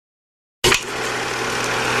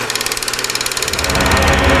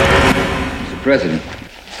Mr. President,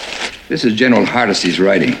 this is General Hardesty's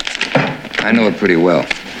writing. I know it pretty well.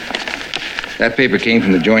 That paper came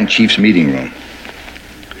from the Joint Chiefs meeting room.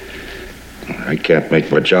 I can't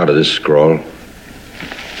make much out of this scrawl.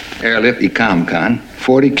 Airlift Ecomcon,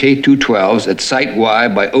 40 K-212s at Site Y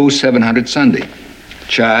by 0700 Sunday.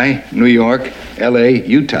 Chai, New York, L.A.,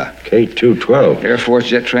 Utah. K-212? Air Force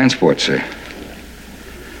jet transport, sir.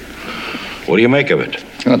 What do you make of it?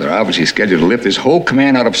 Well, they're obviously scheduled to lift this whole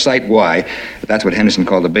command out of Site Y, that's what Henderson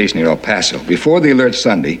called the base near El Paso, before the alert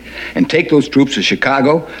Sunday, and take those troops to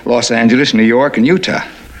Chicago, Los Angeles, New York, and Utah.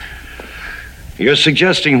 You're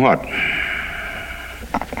suggesting what?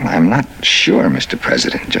 I'm not sure, Mr.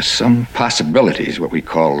 President. Just some possibilities, what we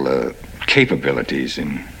call capabilities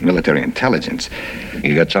in military intelligence.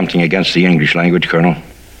 You got something against the English language, Colonel?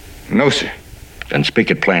 No, sir. Then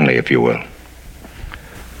speak it plainly, if you will.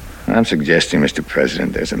 I'm suggesting, Mr.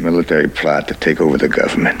 President, there's a military plot to take over the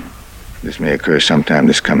government. This may occur sometime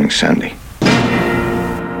this coming Sunday.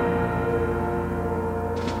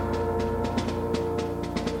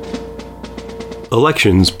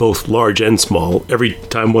 Elections, both large and small, every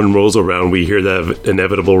time one rolls around, we hear that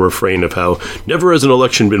inevitable refrain of how never has an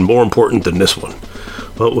election been more important than this one.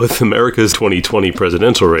 Well, with America's 2020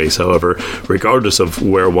 presidential race, however, regardless of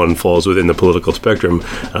where one falls within the political spectrum,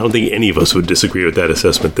 I don't think any of us would disagree with that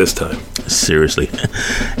assessment this time. Seriously.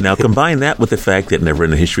 Now, combine that with the fact that never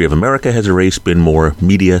in the history of America has a race been more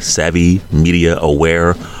media savvy, media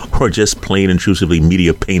aware, or just plain intrusively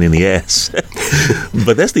media pain in the ass.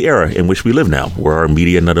 But that's the era in which we live now, where our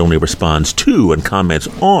media not only responds to and comments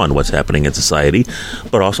on what's happening in society,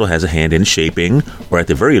 but also has a hand in shaping, or at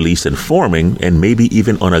the very least informing, and maybe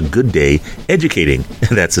even on a good day, educating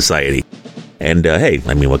that society. And hey,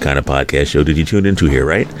 what kind of podcast show did you tune into here,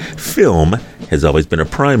 right? Film has always been a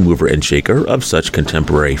prime mover and shaker of such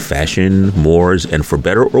contemporary fashion, mores, and for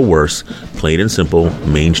better or worse, plain and simple,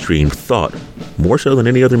 mainstream thought, more so than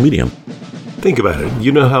any other medium. Think about it.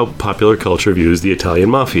 You know how popular culture views the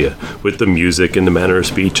Italian mafia, with the music and the manner of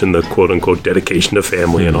speech and the quote-unquote dedication to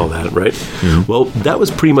family and all that, right? Mm-hmm. Well, that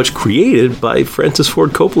was pretty much created by Francis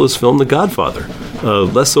Ford Coppola's film The Godfather.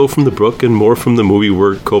 Less so from the book and more from the movie,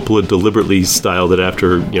 where Coppola deliberately styled it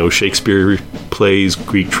after, Shakespeare plays,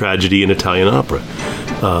 Greek tragedy, and Italian opera.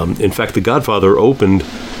 In fact,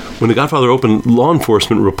 When The Godfather opened, law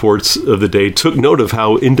enforcement reports of the day took note of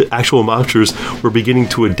how actual mobsters were beginning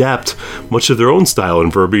to adapt much of their own style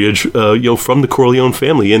and verbiage, from the Corleone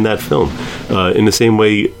family in that film. In the same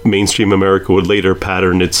way, mainstream America would later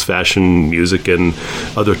pattern its fashion, music, and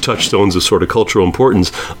other touchstones of sort of cultural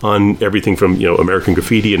importance on everything from, American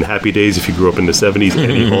Graffiti and Happy Days, if you grew up in the 70s,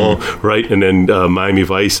 Annie Hall, right? And then Miami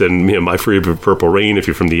Vice and, My Favorite Purple Rain, if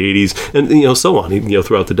you're from the 80s, and, so on,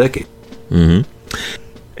 throughout the decade. Mm-hmm.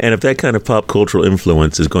 And if that kind of pop cultural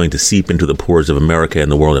influence is going to seep into the pores of America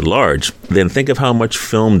and the world at large, then think of how much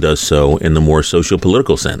film does so in the more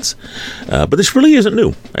socio-political sense. But this really isn't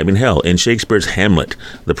new. Hell, in Shakespeare's Hamlet,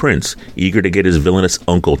 the prince, eager to get his villainous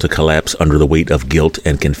uncle to collapse under the weight of guilt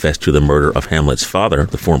and confess to the murder of Hamlet's father,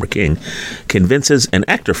 the former king, convinces an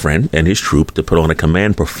actor friend and his troupe to put on a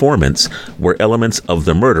command performance where elements of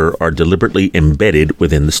the murder are deliberately embedded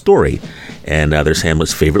within the story. And there's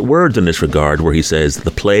Hamlet's favorite words in this regard, where he says, "The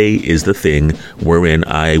play is the thing wherein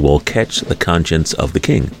I will catch the conscience of the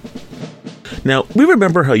king." Now, we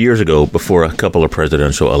remember how years ago, before a couple of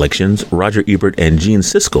presidential elections, Roger Ebert and Gene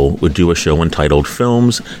Siskel would do a show entitled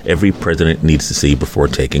Films Every President Needs to See Before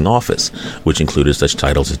Taking Office, which included such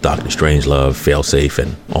titles as Dr. Strangelove, Failsafe,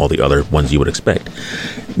 and all the other ones you would expect.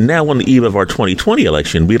 Now, on the eve of our 2020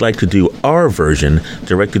 election, we'd like to do our version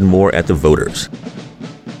directed more at the voters.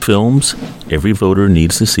 Films every voter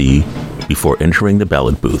needs to see before entering the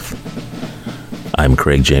ballot booth. I'm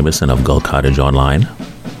Craig Jameson of Gull Cottage Online.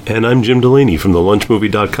 And I'm Jim Delaney from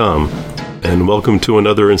thelunchmovie.com. And welcome to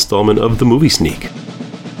another installment of The Movie Sneak.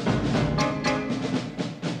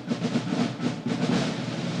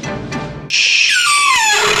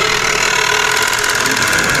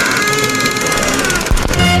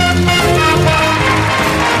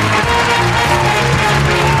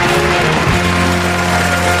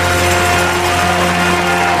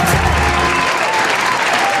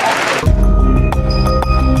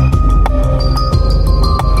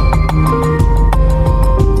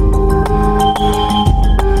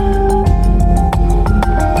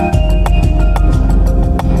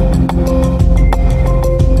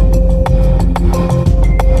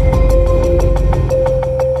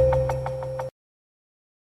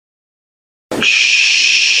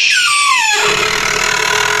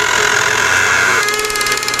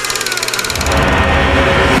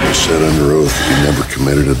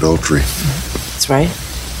 Adultery. That's right.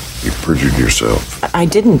 You perjured yourself. I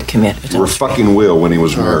didn't commit adultery. You were fucking Will when he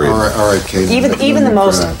was married. All right, Kate. Even the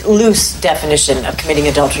most loose definition of committing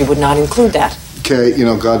adultery would not include that. Kate,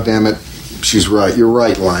 God damn it, she's right. You're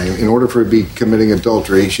right, Lion. In order for her to be committing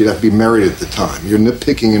adultery, she'd have to be married at the time. You're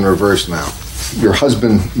nitpicking in reverse now. Your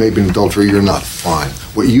husband may be an adulterer, you're not. Fine.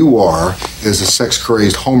 What you are is a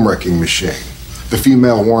sex-crazed home-wrecking machine. The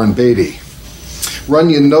female Warren Beatty.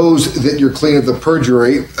 Runyon knows that you're clean of the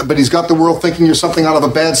perjury, but he's got the world thinking you're something out of a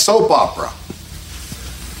bad soap opera.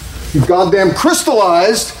 You goddamn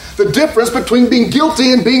crystallized the difference between being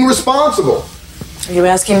guilty and being responsible. Are you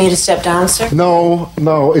asking me to step down, sir? No,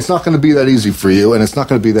 it's not going to be that easy for you, and it's not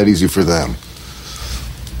going to be that easy for them.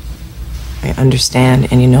 I understand,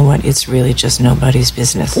 and you know what? It's really just nobody's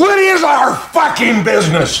business. What is our fucking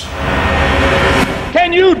business?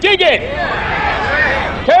 Can you dig it?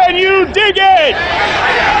 Can you dig it?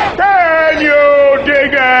 Can you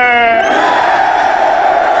dig it?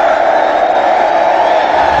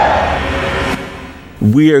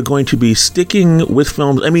 We are going to be sticking with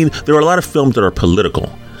films. I mean, there are a lot of films that are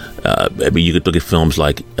political. You could look at films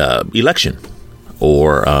like Election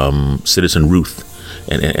or Citizen Ruth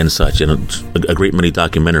and such, and a great many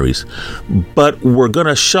documentaries. But we're going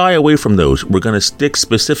to shy away from those. We're going to stick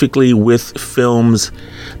specifically with films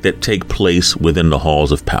that take place within the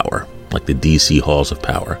halls of power, like the D.C. halls of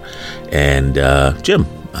power. And Jim,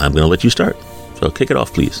 I'm going to let you start. So kick it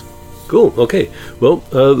off, please. Cool. Okay. Well,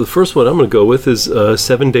 the first one I'm going to go with is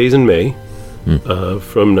 7 Days in May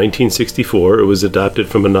from 1964. It was adapted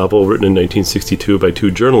from a novel written in 1962 by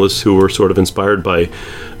two journalists who were sort of inspired by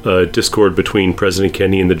discord between President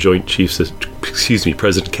Kennedy and the Joint Chiefs.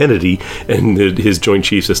 President Kennedy and his Joint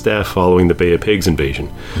Chiefs of Staff following the Bay of Pigs invasion.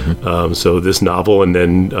 Mm-hmm. So this novel and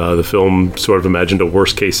then the film sort of imagined a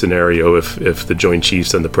worst case scenario if the Joint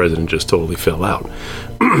Chiefs and the president just totally fell out.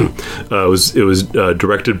 It was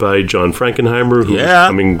directed by John Frankenheimer, who's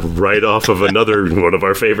coming right off of another one of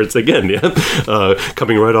our favorites again.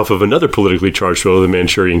 Coming right off of another politically charged role, The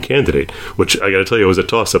Manchurian Candidate, which I got to tell you was a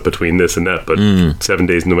toss up between this and that, but 7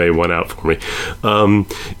 Days in the May won out for me.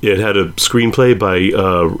 It had a screenplay by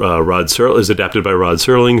Rod Serling, is adapted by Rod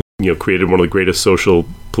Serling, created one of the greatest social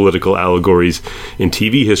political allegories in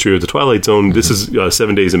TV history with The Twilight Zone. Mm-hmm. This is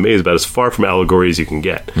 7 Days in May is about as far from allegory as you can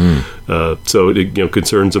get. So it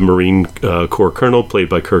concerns a Marine Corps colonel played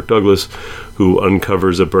by Kirk Douglas who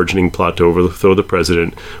uncovers a burgeoning plot to overthrow the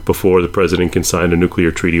president before the president can sign a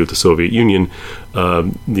nuclear treaty with the Soviet Union.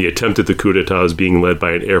 The attempt at the coup d'etat is being led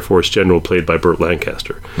by an Air Force general played by Burt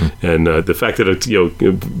Lancaster. And the fact that it's,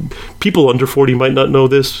 people under 40 might not know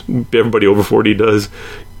this, everybody over 40 does.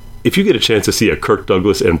 If you get a chance to see a Kirk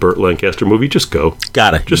Douglas and Burt Lancaster movie, just go.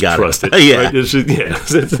 Got it. Just trust it. Yeah. Right? It's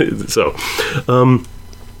just, So,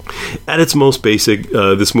 at its most basic,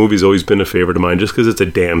 this movie's always been a favorite of mine just because it's a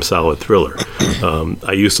damn solid thriller.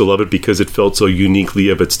 I used to love it because it felt so uniquely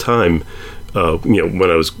of its time.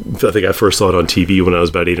 When I think I first saw it on TV when I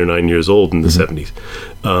was about 8 or 9 years old in the 70s.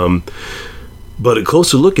 But at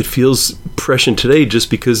closer look, it feels prescient today just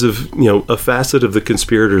because of, a facet of the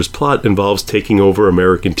conspirators' plot involves taking over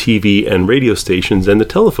American TV and radio stations and the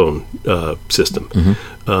telephone system.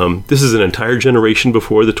 Mm-hmm. This is an entire generation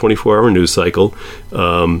before the 24-hour news cycle.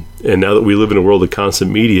 And now that we live in a world of constant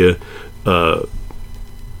media,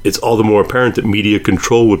 it's all the more apparent that media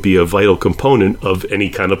control would be a vital component of any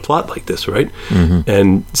kind of plot like this, right? Mm-hmm.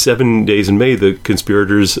 And 7 Days in May, the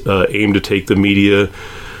conspirators aim to take the media.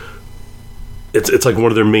 It's like one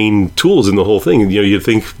of their main tools in the whole thing. You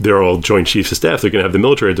think they're all Joint Chiefs of Staff. They're going to have the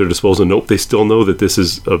military at their disposal. Nope, they still know that this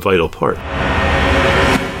is a vital part.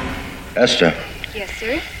 Esther. Yes,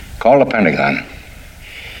 sir? Call the Pentagon.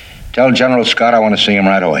 Tell General Scott I want to see him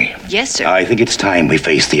right away. Yes, sir. I think it's time we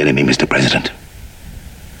face the enemy, Mr. President.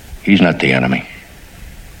 He's not the enemy.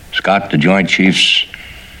 Scott, the Joint Chiefs,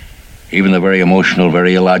 even the very emotional,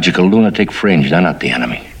 very illogical lunatic fringe, they're not the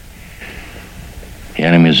enemy. The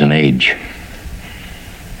enemy is an age.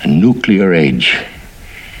 A nuclear age.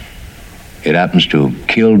 It happens to have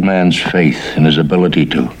killed man's faith in his ability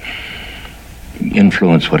to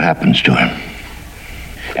influence what happens to him.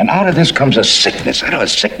 And out of this comes a sickness. A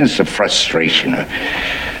sickness of frustration, a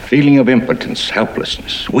feeling of impotence,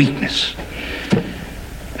 helplessness, weakness.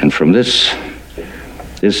 And from this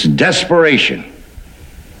desperation,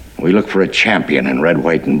 we look for a champion in red,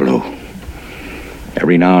 white, and blue.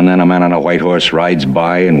 Every now and then a man on a white horse rides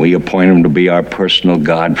by and we appoint him to be our personal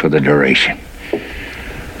god for the duration.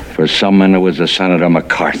 For some men it was a Senator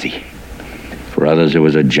McCarthy. For others it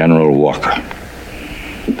was a General Walker.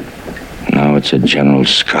 Now it's a General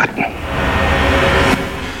Scott.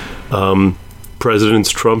 presidents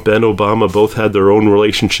Trump and Obama both had their own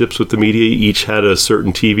relationships with the media. Each had a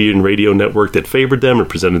certain TV and radio network that favored them and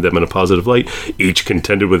presented them in a positive light. Each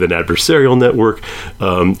contended with an adversarial network.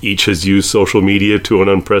 Each has used social media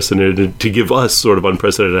to give us sort of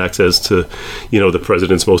unprecedented access to, the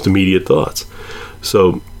president's most immediate thoughts.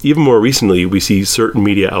 So even more recently, we see certain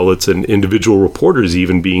media outlets and individual reporters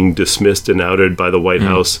even being dismissed and outed by the White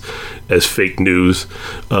House as fake news.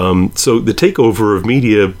 So the takeover of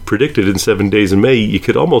media predicted in 7 Days in May, you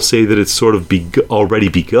could almost say that it's sort of already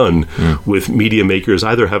begun with media makers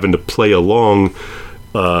either having to play along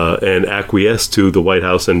and acquiesce to the White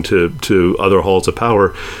House and to other halls of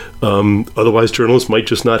power. Otherwise, journalists might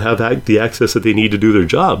just not have the access that they need to do their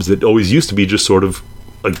jobs. It always used to be just sort of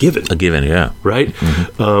a given. A given, yeah. Right?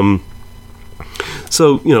 Mm-hmm.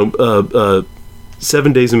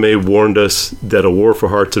 7 Days in May warned us that a war for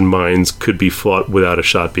hearts and minds could be fought without a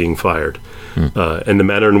shot being fired. And the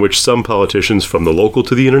manner in which some politicians, from the local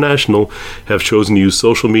to the international, have chosen to use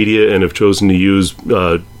social media and have chosen to use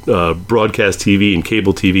broadcast TV and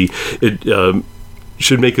cable TV, it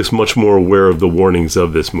should make us much more aware of the warnings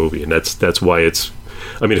of this movie. And that's why it's...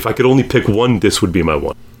 I mean, if I could only pick one, this would be my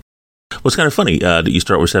one. Well, it's kind of funny that you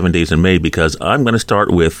start with 7 Days in May, because I'm going to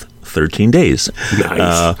start with 13 Days.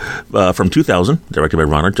 Nice. From 2000, directed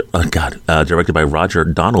by Roger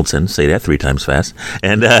Donaldson. Say that 3 times fast.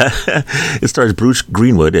 And it stars Bruce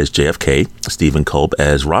Greenwood as JFK, Stephen Culp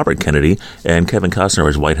as Robert Kennedy, and Kevin Costner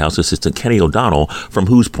as White House assistant Kenny O'Donnell, from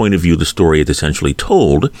whose point of view the story is essentially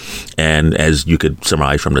told. And as you could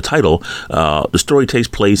surmise from the title, the story takes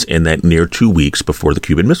place in that near 2 weeks before the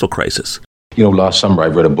Cuban Missile Crisis. Last summer I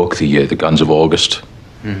read a book, The Guns of August.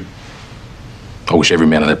 I wish every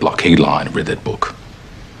man on that blockade line had read that book.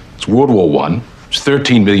 It's World War I. It's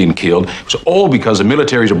 13 million killed. It was all because the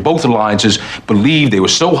militaries of both alliances believed they were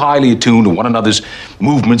so highly attuned to one another's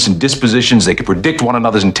movements and dispositions, they could predict one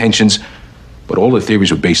another's intentions. But all their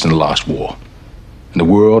theories were based on the last war. And the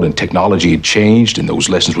world and technology had changed, and those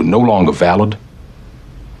lessons were no longer valid.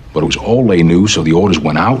 But it was all they knew, so the orders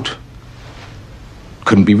went out.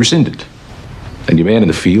 Couldn't be rescinded. And your man in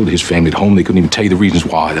the field, his family at home, they couldn't even tell you the reasons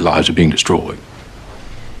why their lives are being destroyed.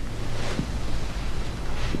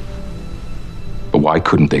 But why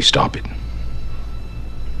couldn't they stop it?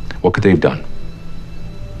 What could they have done?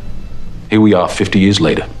 Here we are 50 years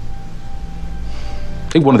later. I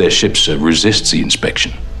think one of their ships resists the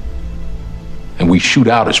inspection. And we shoot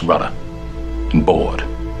out its rudder and board.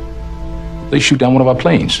 They shoot down one of our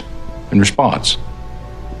planes in response.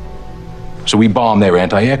 So we bombed their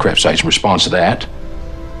anti-aircraft sites in response to that.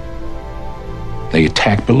 They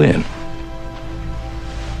attacked Berlin.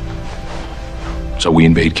 So we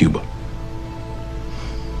invade Cuba.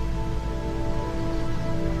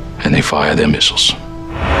 And they fire their missiles.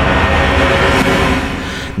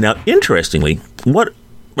 Now, interestingly, what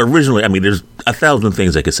originally, I mean, there's 1,000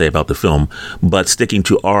 things I could say about the film, but sticking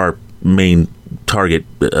to our main target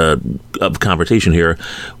of conversation here,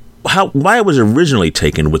 why it was originally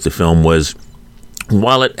taken with the film was,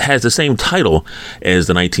 while it has the same title as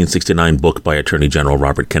the 1969 book by Attorney General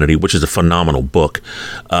Robert Kennedy, which is a phenomenal book,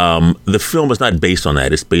 the film is not based on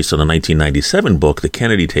that. It's based on the 1997 book, The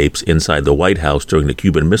Kennedy Tapes Inside the White House During the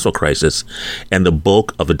Cuban Missile Crisis, and the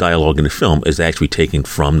bulk of the dialogue in the film is actually taken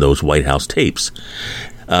from those White House tapes.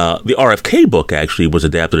 The RFK book actually was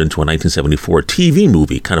adapted into a 1974 TV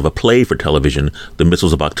movie, kind of a play for television, The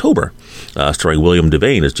Missiles of October, starring William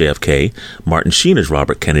Devane as JFK, Martin Sheen as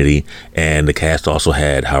Robert Kennedy, and the cast also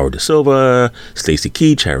had Howard Da Silva, Stacy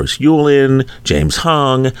Keach, Harris Yulin, James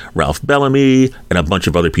Hong, Ralph Bellamy, and a bunch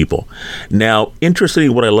of other people. Now, interestingly,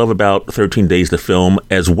 what I love about 13 Days, the film,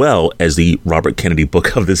 as well as the Robert Kennedy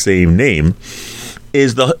book of the same name,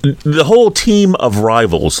 is the whole team of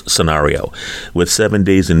rivals scenario. With 7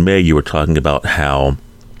 Days in May, you were talking about how,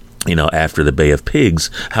 after the Bay of Pigs,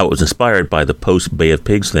 how it was inspired by the post-Bay of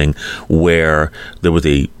Pigs thing, where there was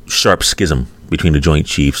a sharp schism between the Joint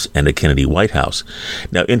Chiefs and the Kennedy White House.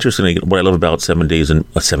 Now, interestingly, what I love about 7 Days in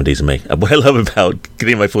May, what I love about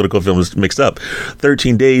getting my political films mixed up,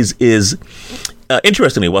 13 Days is...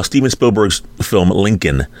 interestingly, while Steven Spielberg's film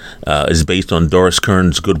Lincoln is based on Doris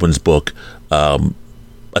Kearns Goodwin's book,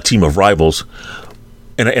 A Team of Rivals,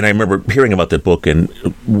 and I remember hearing about that book and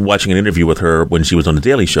watching an interview with her when she was on The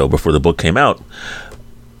Daily Show before the book came out,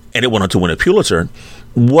 and it went on to win a Pulitzer.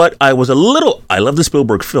 I love the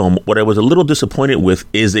Spielberg film. What I was a little disappointed with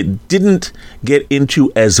is it didn't get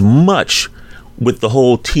into as much with the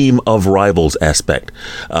whole team of rivals aspect.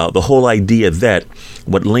 The whole idea that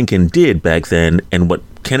what Lincoln did back then and what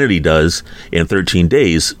Kennedy does in 13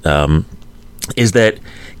 Days is that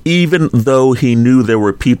even though he knew there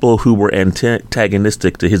were people who were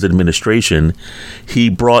antagonistic to his administration, he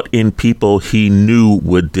brought in people he knew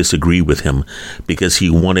would disagree with him because he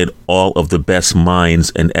wanted all of the best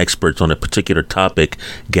minds and experts on a particular topic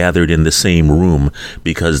gathered in the same room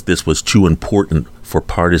because this was too important for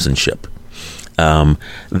partisanship.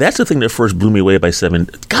 That's the thing that first blew me away by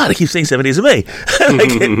God, I keep saying 7 Days of May.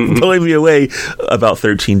 Blowing me away about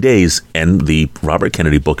 13 Days and the Robert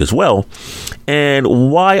Kennedy book as well.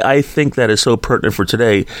 And why I think that is so pertinent for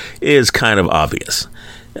today is kind of obvious.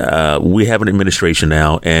 We have an administration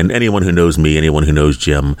now, and anyone who knows me, anyone who knows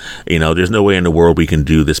Jim, there's no way in the world we can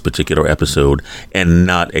do this particular episode and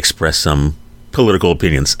not express some political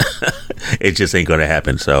opinions. It just ain't going to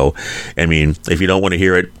happen. So, I mean, if you don't want to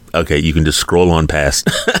hear it, okay, you can just scroll on past.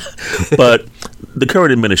 But the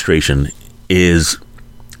current administration is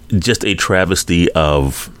just a travesty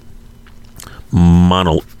of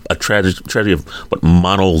tragedy of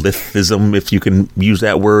monolithism, if you can use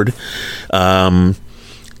that word.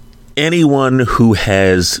 Anyone who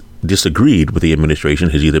has disagreed with the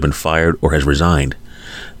administration has either been fired or has resigned.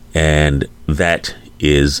 And that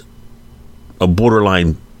is a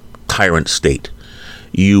borderline tyrant state.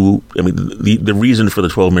 The reason for the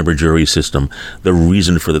 12-member jury system, the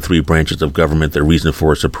reason for the 3 branches of government, the reason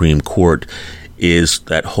for a Supreme Court is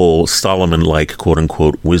that whole Solomon-like,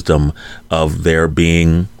 quote-unquote, wisdom of there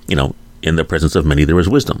being, in the presence of many, there is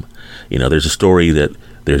wisdom. There's a story that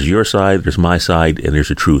there's your side, there's my side, and there's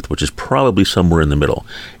the truth, which is probably somewhere in the middle.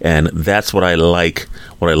 And that's what I like,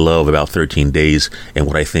 what I love about 13 Days, and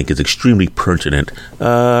what I think is extremely pertinent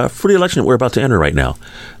for the election that we're about to enter right now.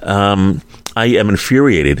 I am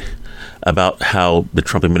infuriated about how the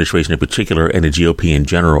Trump administration in particular and the GOP in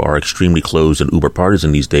general are extremely closed and uber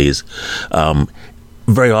partisan these days.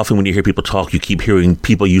 Very often when you hear people talk, you keep hearing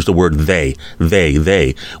people use the word they,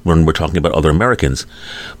 when we're talking about other Americans.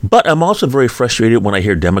 But I'm also very frustrated when I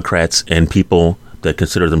hear Democrats and people that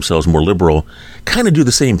consider themselves more liberal kind of do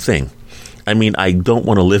the same thing. I mean, I don't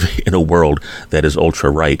want to live in a world that is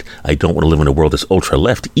ultra-right. I don't want to live in a world that's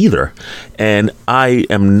ultra-left either. And I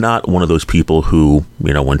am not one of those people who,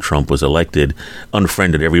 when Trump was elected,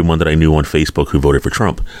 unfriended everyone that I knew on Facebook who voted for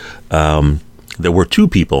Trump. There were 2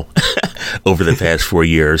 people over the past 4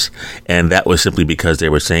 years, and that was simply because they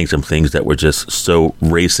were saying some things that were just so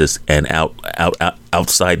racist and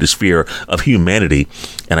outside the sphere of humanity.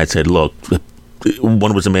 And I said, look,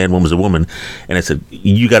 one was a man, one was a woman. And I said,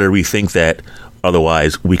 you got to rethink that.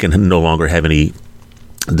 Otherwise, we can no longer have any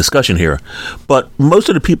discussion here. But a lot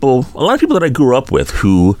of people that I grew up with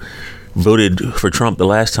who voted for Trump the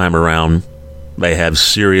last time around, they have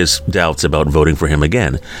serious doubts about voting for him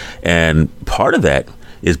again. And part of that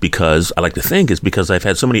is because, I like to think, is because I've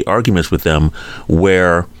had so many arguments with them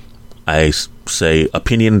where I say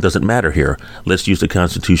opinion doesn't matter here. Let's use the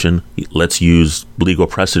Constitution. Let's use legal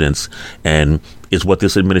precedents. And is what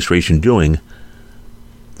this administration doing?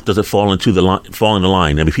 Does it fall in the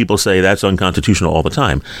line? I mean, people say that's unconstitutional all the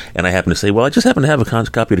time. And I happen to say, well, I just happen to have a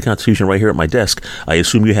copy of the Constitution right here at my desk. I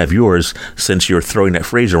assume you have yours since you're throwing that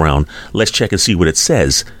phrase around. Let's check and see what it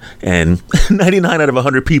says. And 99 out of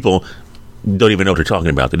 100 people don't even know what they're talking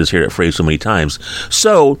about. They just hear that phrase so many times.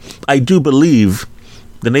 So I do believe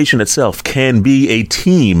the nation itself can be a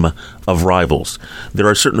team of rivals. There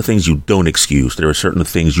are certain things you don't excuse. There are certain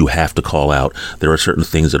things you have to call out. There are certain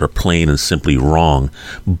things that are plain and simply wrong.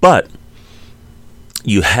 But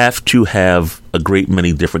you have to have a great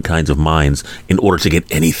many different kinds of minds in order to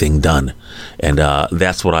get anything done. And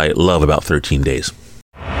that's what I love about 13 Days.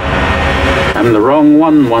 I'm the wrong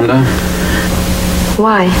one, Wanda.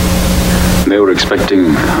 Why? They were expecting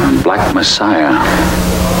a black messiah.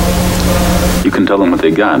 You can tell them what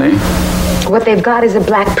they got, eh? What they've got is a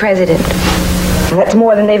black president. That's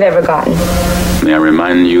more than they've ever gotten. May I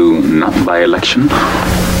remind you, not by election.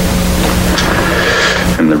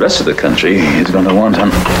 And the rest of the country is going to want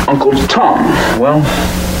an Uncle Tom. Well,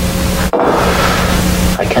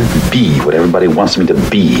 I can't be what everybody wants me to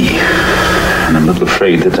be. And I'm a little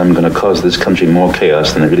afraid that I'm going to cause this country more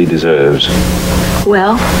chaos than it really deserves.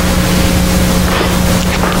 Well,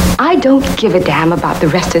 I don't give a damn about the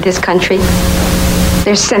rest of this country.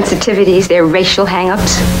 Their sensitivities, their racial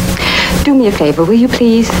hang-ups. Do me a favor, will you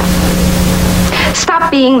please?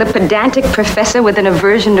 Stop being the pedantic professor with an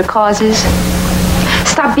aversion to causes.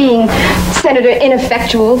 Stop being Senator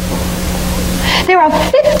Ineffectual. There are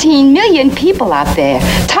 15 million people out there,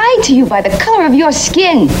 tied to you by the color of your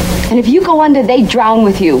skin. And if you go under, they drown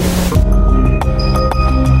with you.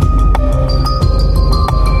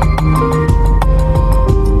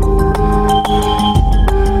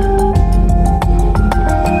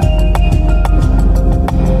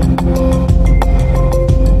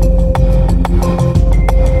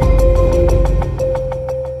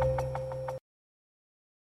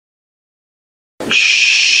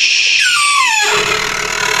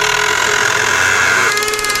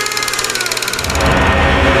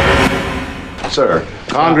 Sir,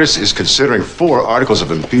 Congress is considering 4 articles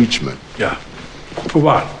of impeachment. Yeah. For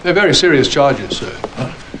what? They're very serious charges, sir.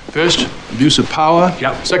 First, abuse of power.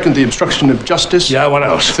 Yeah. Second, the obstruction of justice. Yeah, what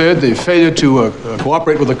else? Third, the failure to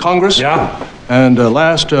cooperate with the Congress. Yeah. And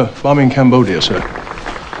last, bombing Cambodia, sir.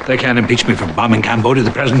 They can't impeach me for bombing Cambodia.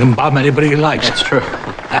 The president can bomb anybody he likes. That's true.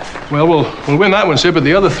 Well, we'll win that one, sir, but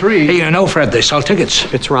the other 3... Hey, you know, Fred, they sell tickets.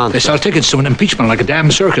 It's wrong. They sell tickets to an impeachment like a damn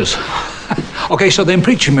circus. Okay, so they're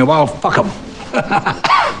impeaching me. Well, fuck them.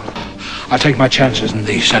 I'll take my chances in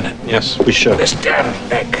the Senate. Yes, we should. This damn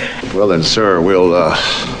thing. Well then, sir, we'll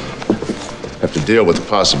have to deal with the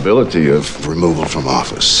possibility of removal from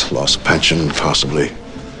office, loss of pension, possibly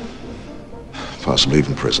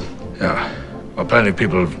even prison. Yeah. Well, plenty of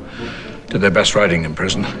people did their best writing in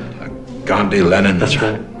prison. Like Gandhi, Lenin. That's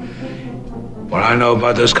right. What I know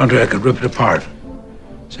about this country, I could rip it apart.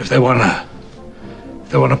 So if they want a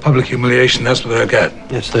public humiliation, that's what they'll get.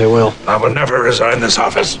 Yes, they will. I will never resign this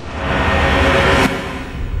office.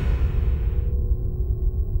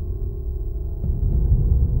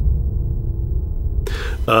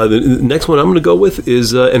 The next one I'm going to go with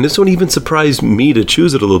is, and this one even surprised me to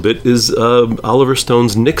choose it a little bit, is Oliver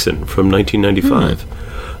Stone's Nixon from 1995.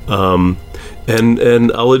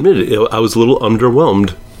 And I'll admit it, I was a little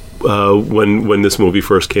underwhelmed when this movie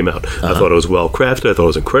first came out. I thought it was well crafted. I thought it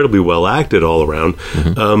was incredibly well acted all around.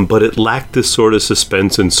 But it lacked this sort of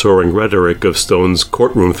suspense and soaring rhetoric of Stone's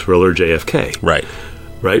courtroom thriller JFK.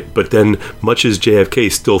 Right. But then, much as JFK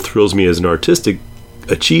still thrills me as an artistic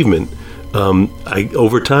achievement,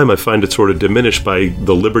 over time I find it sort of diminished by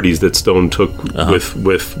the liberties that Stone took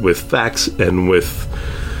with facts and with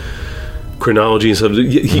chronology and stuff.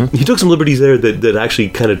 He took some liberties there that actually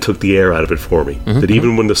kind of took the air out of it for me. That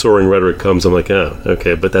even when the soaring rhetoric comes, I'm like, oh,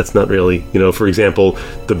 okay, but that's not really, for example,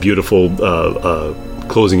 the beautiful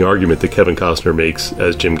closing argument that Kevin Costner makes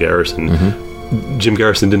as Jim Garrison. Jim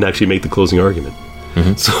Garrison didn't actually make the closing argument.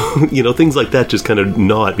 So, things like that just kind of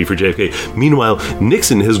gnaw at me for JFK. Meanwhile,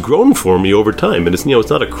 Nixon has grown for me over time, and it's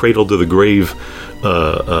not a cradle to the grave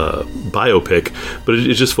biopic, but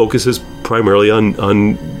it just focuses primarily on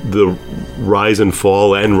the rise and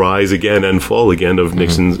fall and rise again and fall again of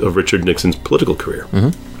Richard Nixon's political career.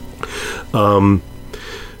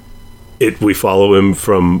 We follow him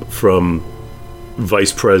from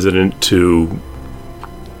vice president to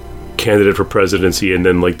candidate for presidency, and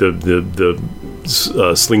then like the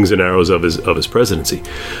slings and arrows of his presidency.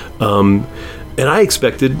 And I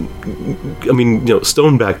expected,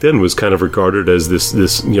 Stone back then was kind of regarded as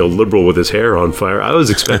this liberal with his hair on fire. I was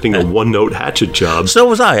expecting a one-note hatchet job. So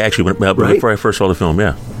was I, actually, before I first saw the film,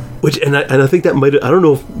 yeah. I think that I don't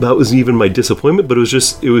know if that was even my disappointment, but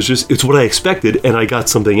it's what I expected, and I got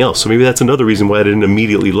something else. So maybe that's another reason why I didn't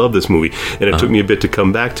immediately love this movie, and it took me a bit to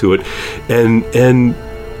come back to it. And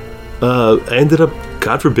I ended up,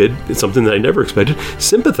 God forbid, it's something that I never expected,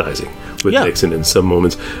 sympathizing with Nixon in some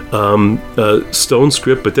moments. Stone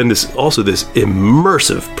script, but then this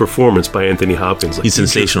immersive performance by Anthony Hopkins. He's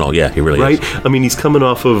sensational, he really is. Right? I mean, he's coming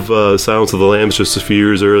off of Silence of the Lambs just a few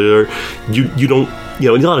years earlier. You don't, a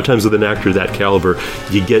lot of times with an actor of that caliber,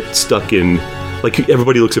 you get stuck in, like,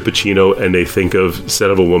 everybody looks at Pacino and they think of Son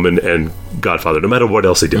of a Woman and Godfather, no matter what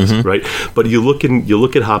else he does, right? But you look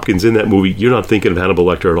at Hopkins in that movie, you're not thinking of Hannibal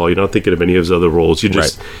Lecter at all. You're not thinking of any of his other roles. You're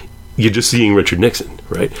just seeing Richard Nixon,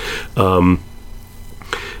 right? And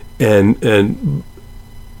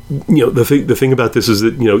the thing about this is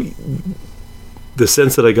that the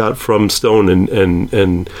sense that I got from Stone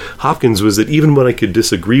and Hopkins was that even when I could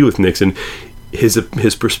disagree with Nixon,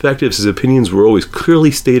 his perspectives, his opinions were always clearly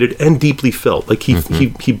stated and deeply felt. Like he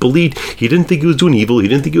believed, he didn't think he was doing evil, he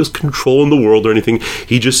didn't think he was controlling the world or anything.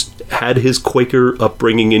 He just had his Quaker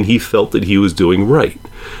upbringing and he felt that he was doing right.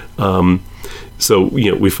 So,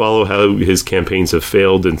 we follow how his campaigns have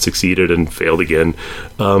failed and succeeded and failed again.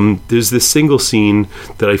 There's this single scene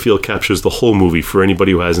that I feel captures the whole movie for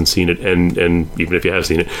anybody who hasn't seen it, and even if you have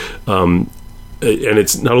seen it. And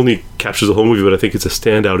it's not only captures the whole movie, but I think it's a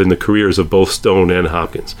standout in the careers of both Stone and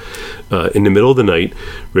Hopkins. In the middle of the night,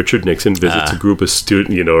 Richard Nixon visits a group of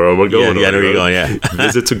students. You know where I'm going. I know where you're going,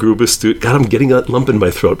 visits a group of students. God, I'm getting a lump in my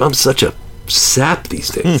throat. I'm such a sap these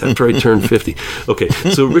days after I turned 50. Okay,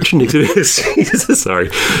 so Richard Nixon is... sorry.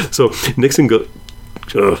 So Nixon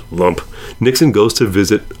Nixon goes to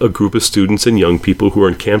visit a group of students and young people who are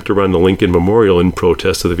encamped around the Lincoln Memorial in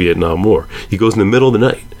protest of the Vietnam War. He goes in the middle of the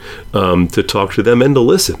night to talk to them and to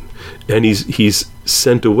listen. And he's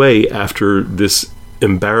sent away after this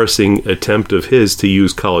embarrassing attempt of his to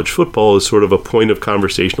use college football as sort of a point of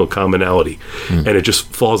conversational commonality, and it just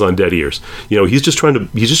falls on dead ears. He's just trying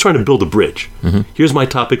to build a bridge. Here's my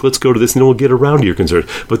topic. Let's go to this, and then we'll get around to your concerns.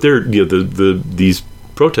 But they're these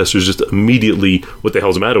protesters just immediately, what the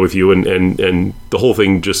hell's the matter with you? And the whole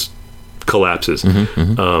thing just collapses.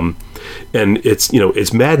 And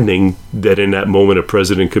it's maddening that in that moment a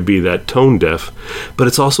president could be that tone deaf, but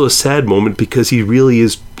it's also a sad moment because he really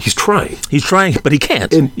is. He's trying, but he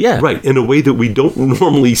can't. Right, in a way that we don't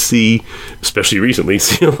normally see, especially recently,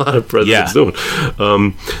 see a lot of presidents doing.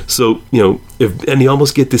 So and you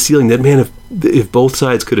almost get this feeling that, man, if both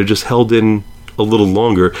sides could have just held in a little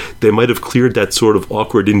longer, they might have cleared that sort of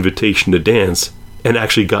awkward invitation to dance and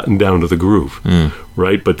actually gotten down to the groove,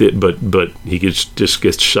 right? But he just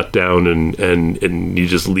gets shut down, and he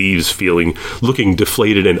just leaves looking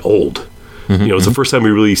deflated and old. It's the first time we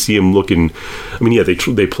really see him looking. I mean,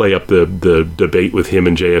 they play up the debate with him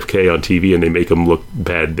and JFK on TV, and they make him look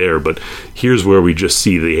bad there. But here's where we just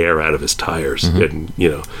see the air out of his tires, and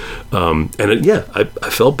I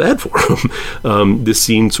felt bad for him. This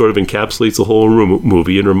scene sort of encapsulates the whole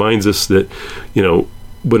movie and reminds us that,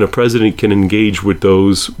 when a president can engage with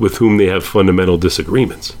those with whom they have fundamental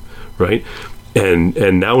disagreements, right? And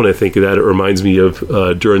now when I think of that, it reminds me of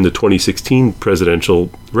during the 2016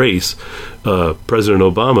 presidential race, President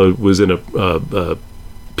Obama was in a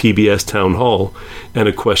PBS town hall, and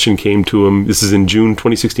a question came to him. This is in June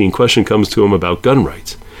 2016. Question comes to him about gun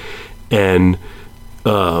rights, and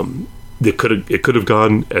it could have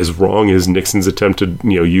gone as wrong as Nixon's attempt to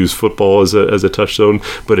use football as a touchstone,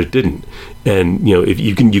 but it didn't. And if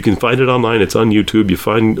you can find it online, it's on YouTube. You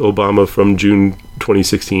find Obama from June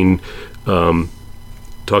 2016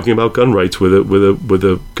 talking about gun rights with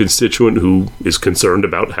a constituent who is concerned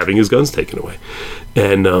about having his guns taken away,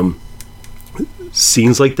 and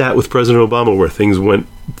scenes like that with President Obama where things went,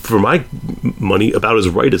 for my money, about as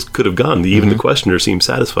right as could have gone. Even the questioner seemed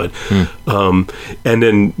satisfied, and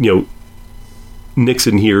then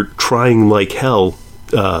Nixon here trying like hell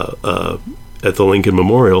at the Lincoln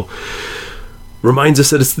Memorial reminds us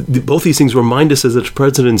that both these things remind us as a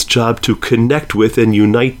president's job to connect with and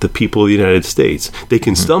unite the people of the United States. They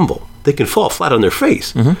can stumble, they can fall flat on their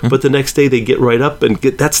face, but the next day they get right up and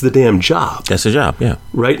that's the damn job. That's the job, yeah.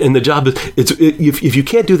 Right, and the job is if you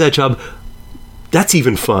can't do that job, that's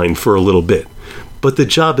even fine for a little bit, but the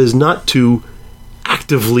job is not to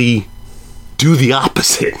actively do the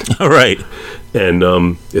opposite. All right. And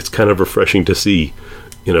it's kind of refreshing to see,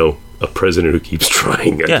 a president who keeps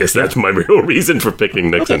trying. I guess that's my real reason for picking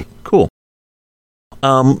Nixon. Okay, cool.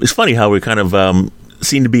 It's funny how we kind of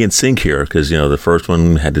seem to be in sync here, because, the first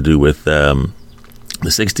one had to do with the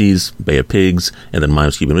 60s, Bay of Pigs, and then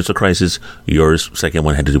mine's Cuban Missile Crisis. Yours, second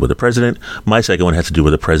one, had to do with the president. My second one has to do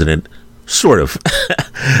with the president, sort of.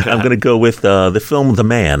 I'm going to go with the film The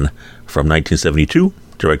Man from 1972.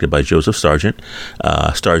 Directed by Joseph Sargent,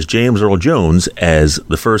 stars James Earl Jones as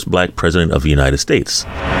the first black president of the United States.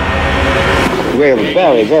 We're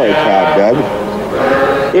very, very proud,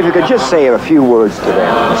 Doug. If you could just say a few words to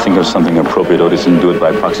them. Think of something appropriate, Otis, and do it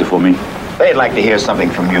by proxy for me. They'd like to hear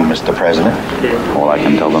something from you, Mr. President. All I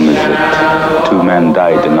can tell them is that 2 men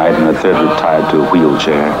died tonight and a third retired to a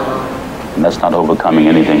wheelchair. And that's not overcoming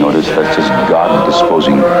anything, Otis. That's just God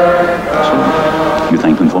disposing. So, you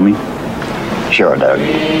thank them for me? Sure, Doug.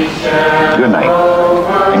 Good night.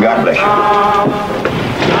 And God bless you.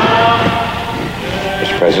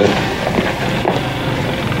 Mr. President.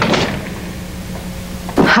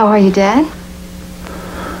 How are you, Dad?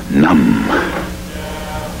 Numb.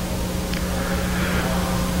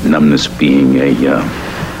 Numbness being a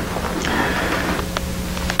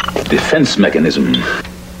defense mechanism.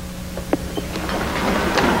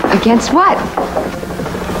 Against what?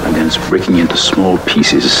 Against breaking into small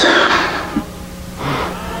pieces.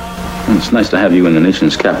 It's nice to have you in the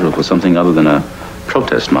nation's capital for something other than a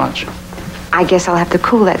protest march. I guess I'll have to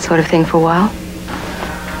cool that sort of thing for a while.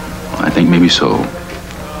 I think maybe so.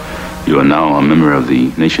 You are now a member of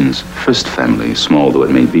the nation's first family, small though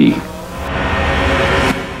it may be.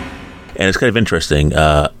 And it's kind of interesting.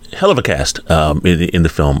 Hell of a cast in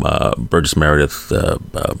the film. Burgess Meredith,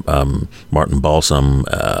 Martin Balsam,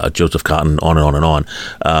 Joseph Cotton, on and on and on.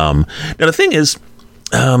 Now, the thing is...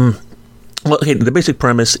 the basic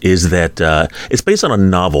premise is that it's based on a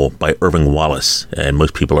novel by Irving Wallace, and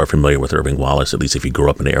most people are familiar with Irving Wallace, at least if you grew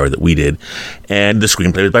up in the era that we did. And the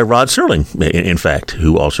screenplay is by Rod Serling, in fact,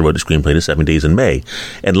 who also wrote the screenplay to 7 Days in May.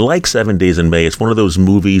 And like 7 Days in May, it's one of those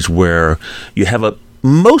movies where you have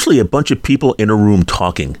mostly a bunch of people in a room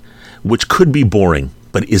talking, which could be boring.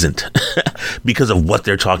 but isn't because of what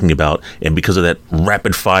they're talking about and because of that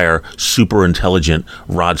rapid fire, super intelligent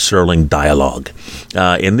Rod Serling dialogue.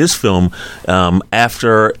 In this film,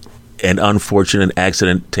 after an unfortunate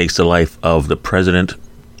accident takes the life of the president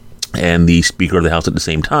and the Speaker of the House at the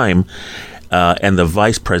same time, and the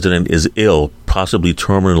vice president is ill, possibly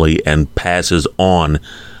terminally, and passes on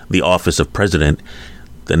the office of president,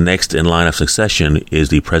 the next in line of succession is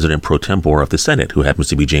the president pro tempore of the Senate, who happens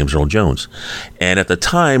to be James Earl Jones. And at the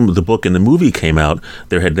time the book and the movie came out,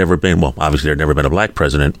 there had never been, well, obviously there had never been a black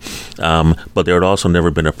president, but there had also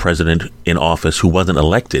never been a president in office who wasn't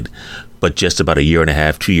elected. But just about a year and a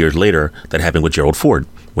half, 2 years later, that happened with Gerald Ford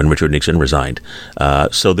when Richard Nixon resigned.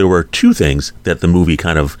 So there were two things that the movie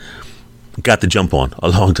kind of got the jump on a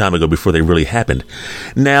long time ago before they really happened.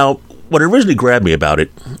 Now, what originally grabbed me about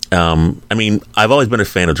it, I mean, I've always been a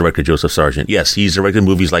fan of director Joseph Sargent. Yes, he's directed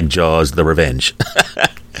movies like Jaws, The Revenge,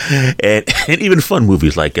 and even fun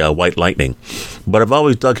movies like White Lightning. But I've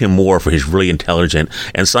always dug him more for his really intelligent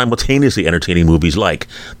and simultaneously entertaining movies like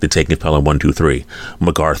The Taking of Pelham 1, 2, 3,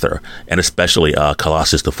 MacArthur, and especially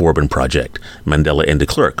Colossus, The Forbin Project, Mandela and de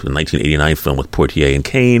Klerk, the 1989 film with Portier and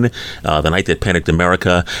Kane, The Night That Panicked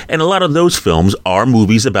America, and a lot of those films are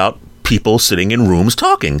movies about people sitting in rooms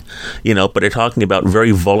talking, but they're talking about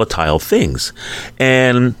very volatile things.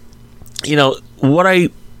 And, what I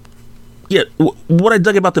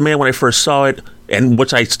dug about The Man when I first saw it, and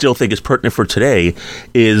which I still think is pertinent for today,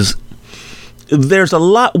 is there's a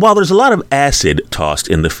lot of acid tossed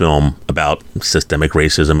in the film about systemic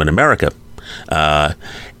racism in America.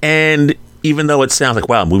 And even though it sounds like,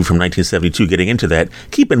 wow, a movie from 1972 getting into that,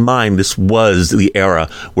 keep in mind this was the era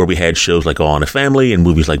where we had shows like All in the Family and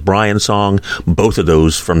movies like Brian's Song, both of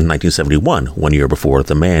those from 1971, 1 year before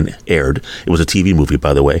The Man aired. It was a TV movie,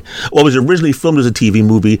 by the way. Well, it was originally filmed as a TV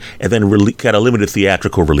movie and then got a limited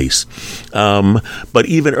theatrical release. But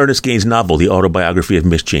even Ernest Gaines' novel, The Autobiography of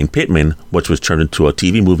Miss Jane Pittman, which was turned into a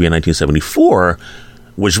TV movie in 1974,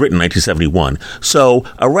 was written in 1971. So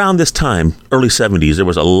around this time, early 70s, there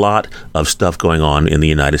was a lot of stuff going on in the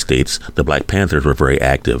United States. The Black Panthers were very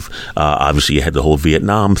active. Obviously, you had the whole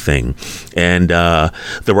Vietnam thing. And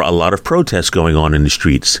there were a lot of protests going on in the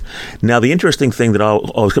streets. Now, the interesting thing that I'll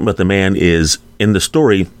always come about The Man is, in the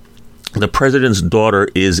story, the president's daughter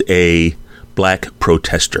is a black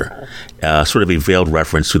protester, sort of a veiled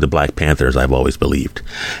reference to the Black Panthers, I've always believed.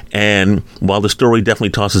 And while the story definitely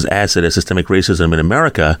tosses acid at systemic racism in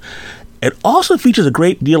America, it also features a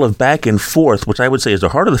great deal of back and forth, which I would say is the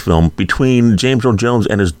heart of the film, between James Earl Jones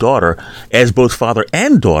and his daughter as both father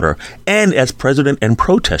and daughter, and as president and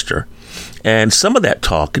protester. And some of that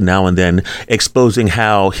talk now and then exposing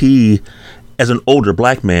how he, as an older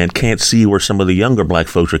black man, can't see where some of the younger black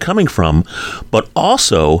folks are coming from, but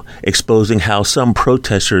also exposing how some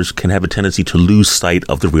protesters can have a tendency to lose sight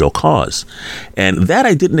of the real cause. And that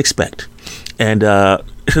I didn't expect. And to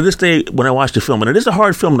this day, when I watch the film, and it is a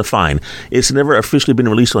hard film to find, it's never officially been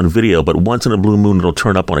released on video, but once in a blue moon, it'll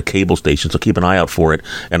turn up on a cable station, so keep an eye out for it.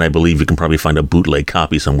 And I believe you can probably find a bootleg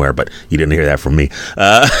copy somewhere, but you didn't hear that from me.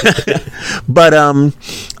 But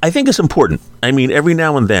I think it's important. I mean, every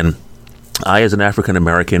now and then, I, as an African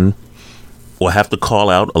American, will have to call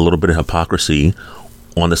out a little bit of hypocrisy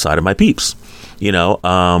on the side of my peeps. Like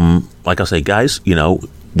I'll say, guys,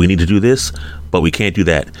 we need to do this, but we can't do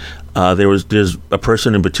that. There's a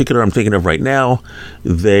person in particular I'm thinking of right now.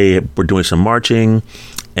 They were doing some marching,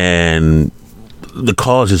 and the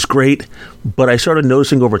cause is great, but I started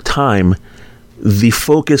noticing over time the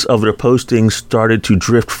focus of their postings started to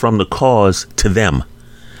drift from the cause to them.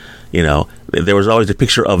 There was always a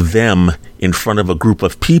picture of them in front of a group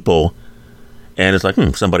of people, and it's like,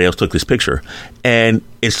 somebody else took this picture. And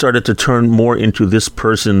it started to turn more into this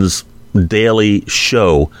person's daily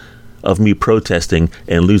show of me protesting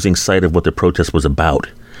and losing sight of what the protest was about.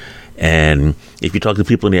 And if you talk to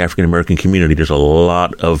people in the African American community, there's a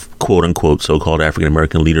lot of quote unquote so-called African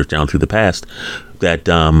American leaders down through the past that,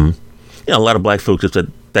 a lot of black folks just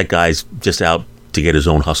that guy's just out to get his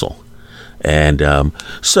own hustle. And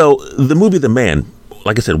so the movie The Man,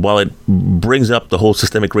 like I said, while it brings up the whole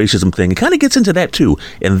systemic racism thing, it kind of gets into that too.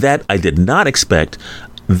 And that I did not expect.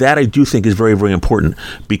 That I do think is very, very important,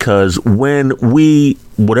 because when we,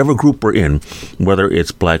 whatever group we're in, whether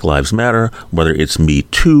it's Black Lives Matter, whether it's Me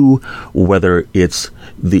Too, whether it's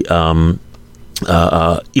the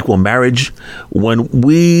equal marriage, when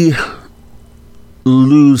we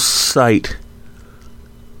lose sight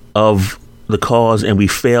of the cause and we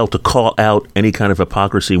fail to call out any kind of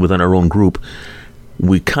hypocrisy within our own group,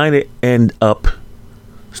 we kind of end up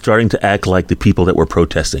starting to act like the people that we're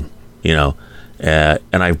protesting, And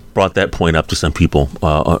I brought that point up to some people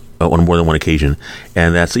on more than one occasion,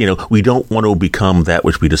 and that's, we don't want to become that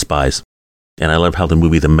which we despise. And I love how the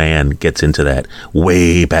movie The Man gets into that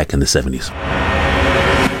way back in the 70s.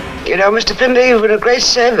 You know, Mr. Findlay, you've been a great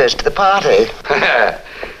service to the party.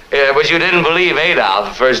 Yeah, but you didn't believe Adolf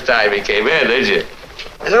the first time he came in, did you?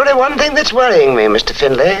 There's only one thing that's worrying me, Mr.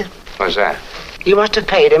 Findlay. What's that? You must have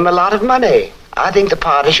paid him a lot of money. I think the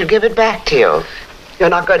party should give it back to you. You're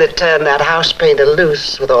not going to turn that house painter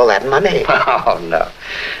loose with all that money. Oh, no.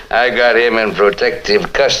 I got him in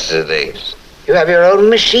protective custody. You have your own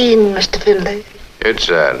machine, Mr. Findlay. It's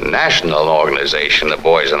a national organization the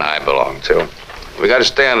boys and I belong to. We got to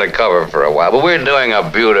stay undercover for a while, but we're doing a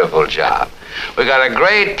beautiful job. We got a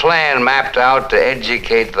great plan mapped out to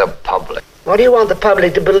educate the public. What do you want the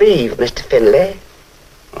public to believe, Mr. Findlay?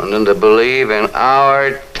 I want them to believe in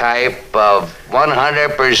our type of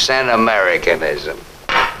 100% Americanism.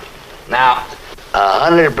 Now,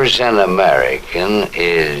 100% American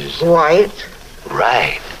is... White?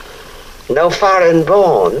 Right. No foreign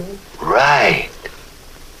born? Right.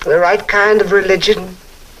 The right kind of religion?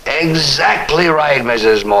 Exactly right,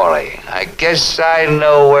 Mrs. Morley. I guess I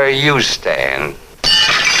know where you stand.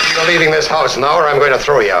 You're leaving this house now, or I'm going to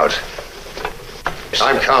throw you out.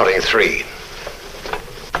 I'm counting 3.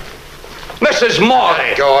 Mrs.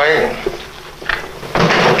 Morley! Going.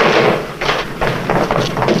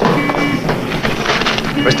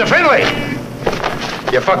 Mr. Finley!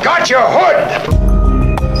 You forgot your hood!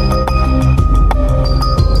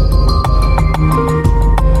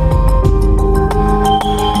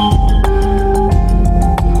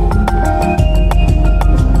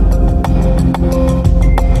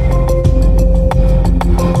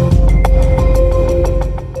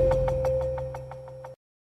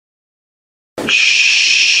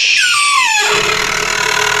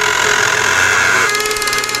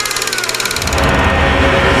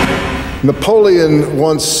 Napoleon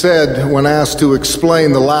once said, when asked to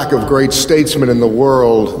explain the lack of great statesmen in the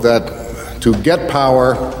world, that to get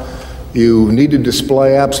power, you need to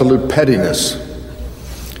display absolute pettiness.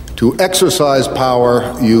 To exercise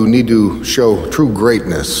power, you need to show true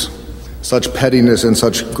greatness. Such pettiness and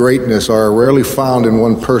such greatness are rarely found in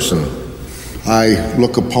one person. I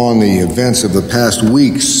look upon the events of the past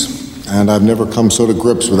weeks, and I've never come so to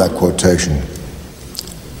grips with that quotation.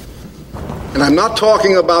 And I'm not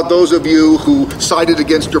talking about those of you who sided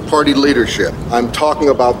against your party leadership. I'm talking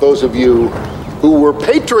about those of you who were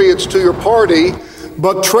patriots to your party,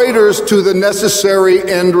 but traitors to the necessary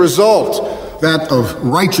end result, that of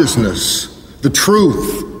righteousness, the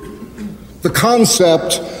truth, the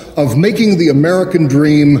concept of making the American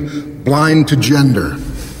dream blind to gender.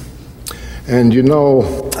 And you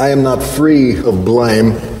know, I am not free of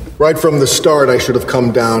blame. Right from the start, I should have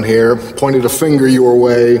come down here, pointed a finger your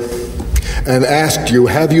way, and asked you,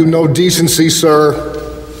 have you no decency, sir?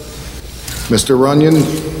 Mr. Runyon,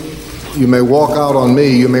 you may walk out on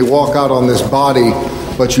me, you may walk out on this body,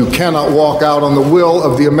 but you cannot walk out on the will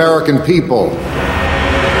of the American people.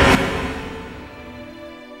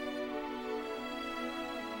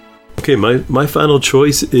 Okay, my final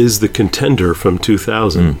choice is The Contender from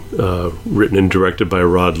 2000, written and directed by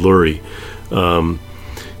Rod Lurie.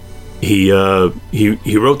 He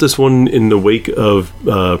wrote this one in the wake of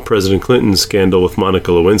President Clinton's scandal with Monica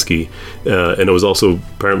Lewinsky, and it was also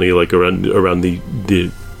apparently like around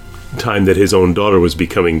the time that his own daughter was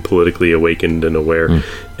becoming politically awakened and aware,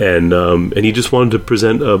 and he just wanted to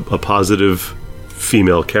present a positive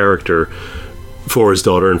female character for his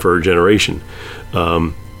daughter and for her generation.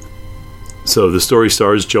 So the story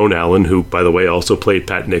stars Joan Allen, who, by the way, also played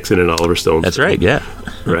Pat Nixon in Oliver Stone's That's right, yeah.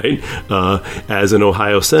 Right? As an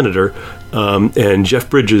Ohio senator. And Jeff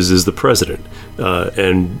Bridges is the president.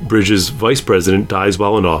 And Bridges' vice president dies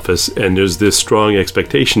while in office. And there's this strong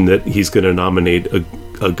expectation that he's going to nominate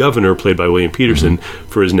a governor, played by William Peterson,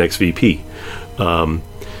 for his next VP.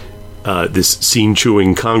 This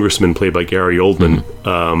scene-chewing congressman, played by Gary Oldman,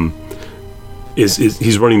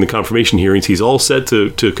 he's running the confirmation hearings. He's all set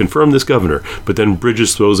to confirm this governor, but then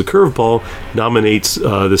Bridges throws a curveball, nominates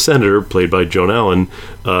the senator, played by Joan Allen,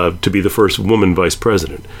 to be the first woman vice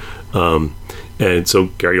president. And so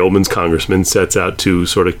Gary Oldman's congressman sets out to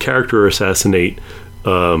sort of character assassinate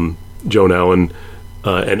Joan Allen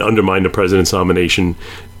and undermine the president's nomination.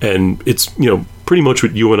 And it's, pretty much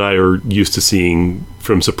what you and I are used to seeing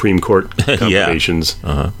from Supreme Court confirmations,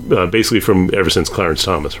 basically from ever since Clarence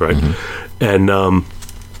Thomas, right? And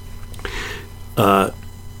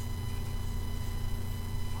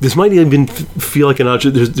this might even feel like an odd.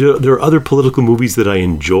 There are other political movies that I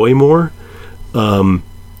enjoy more, but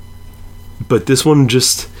this one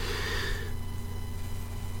just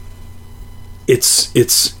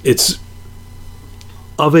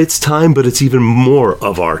of its time, but it's even more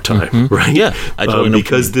of our time, right? Yeah, I totally know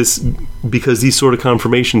because these sort of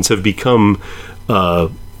confirmations have become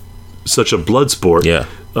such a blood sport. Yeah.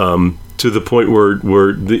 To the point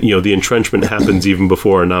where the entrenchment happens even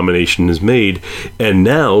before a nomination is made. And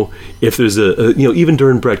now, if there's even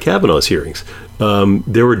during Brett Kavanaugh's hearings,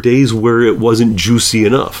 there were days where it wasn't juicy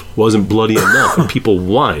enough, wasn't bloody enough, and people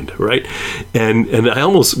whined, right? And I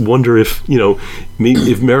almost wonder if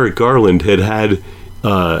Merrick Garland had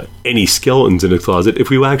any skeletons in his closet,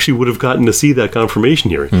 if we actually would have gotten to see that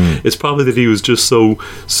confirmation hearing. It's probably that he was just so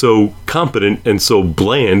competent and so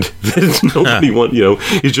bland that nobody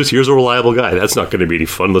he's just, here's a reliable guy. That's not going to be any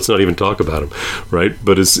fun. Let's not even talk about him, right?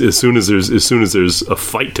 But as soon as there's a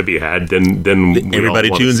fight to be had, then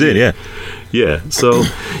everybody tunes in. Yeah. So,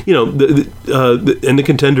 and the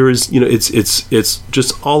contender is, it's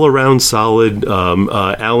just all around solid.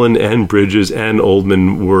 Allen and Bridges and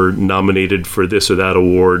Oldman were nominated for this or that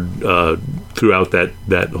award throughout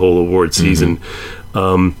that whole award season.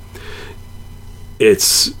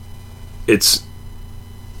 It's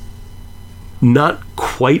not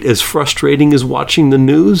quite as frustrating as watching the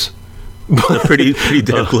news, but pretty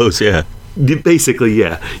damn close. Yeah. Basically,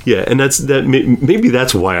 yeah, and maybe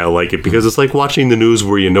that's why I like it, because it's like watching the news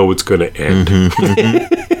where you know it's going to end.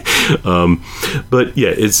 But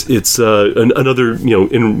yeah, it's another,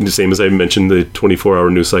 in the same as I mentioned, the 24-hour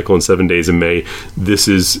news cycle in 7 days in May. This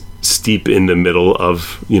is steep in the middle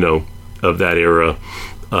of that era,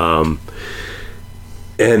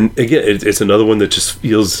 and again, it's another one that just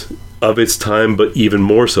feels of its time, but even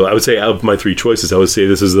more so. I would say, out of my three choices, I would say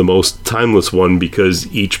this is the most timeless one,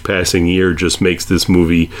 because each passing year just makes this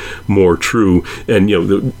movie more true. And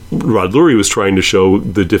Rod Lurie was trying to show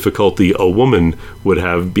the difficulty a woman would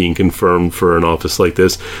have being confirmed for an office like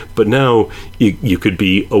this, but now you could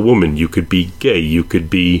be a woman, you could be gay, you could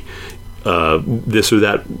be this or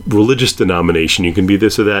that religious denomination, you can be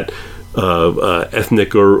this or that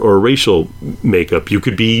ethnic or racial makeup. You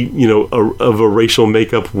could be, of a racial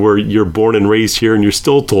makeup where you're born and raised here and you're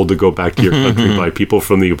still told to go back to your country by people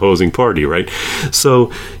from the opposing party, right?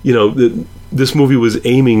 So, this movie was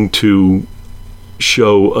aiming to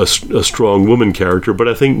show a strong woman character, but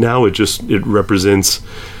I think now it represents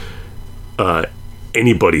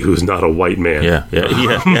anybody who's not a white man,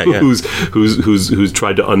 who's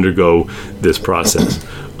tried to undergo this process.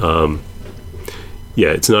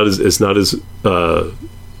 It's not as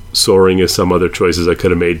soaring as some other choices I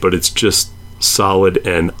could have made, but it's just solid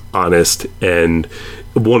and honest, and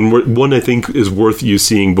one I think is worth you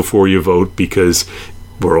seeing before you vote, because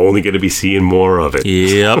we're only going to be seeing more of it.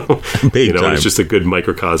 Yep, big time. It's just a good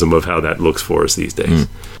microcosm of how that looks for us these days.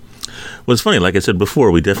 Well, it's funny. Like I said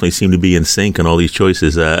before, we definitely seem to be in sync on all these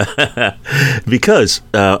choices, because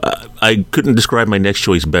I couldn't describe my next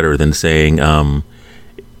choice better than saying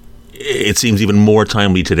it seems even more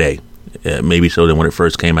timely today, maybe so than when it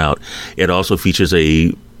first came out. It also features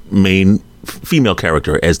a main female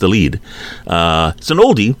character as the lead. It's an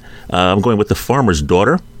oldie. I'm going with The Farmer's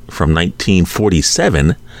Daughter from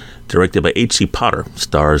 1947, directed by H.C. Potter.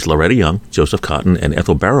 Stars Loretta Young, Joseph Cotton, and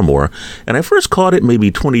Ethel Barrymore. And I first caught it maybe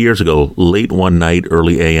 20 years ago, late one night,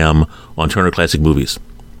 early a.m. on Turner Classic Movies.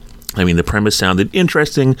 I mean, the premise sounded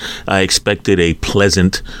interesting. I expected a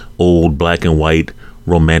pleasant, old black and white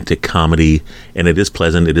romantic comedy, and it is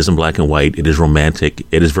pleasant. It is in black and white. It is romantic.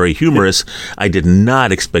 It is very humorous. I did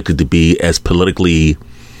not expect it to be as politically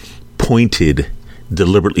pointed,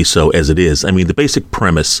 deliberately so, as it is. I mean, the basic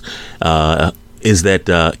premise is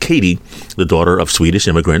that Katie, the daughter of Swedish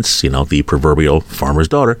immigrants, the proverbial farmer's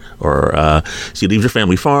daughter, she leaves her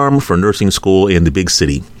family farm for nursing school in the big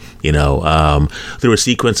city. Through a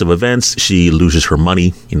sequence of events, she loses her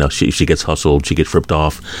money. She gets hustled, she gets ripped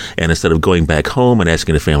off, and instead of going back home and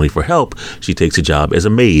asking the family for help, she takes a job as a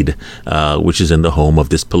maid, which is in the home of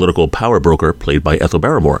this political power broker played by Ethel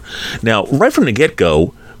Barrymore. Now, right from the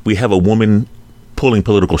get-go, we have a woman pulling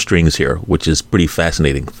political strings here, which is pretty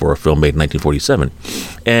fascinating for a film made in 1947.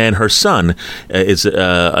 And her son is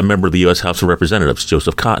a member of the U.S. House of Representatives,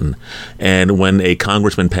 Joseph Cotton. And when a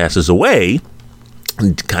congressman passes away,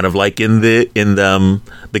 kind of like in the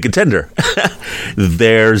Contender,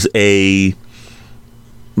 there's a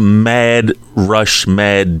mad rush,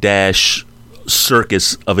 mad dash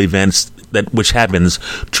circus of events which happens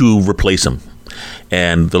to replace him.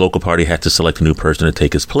 And the local party has to select a new person to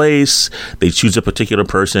take his place. They choose a particular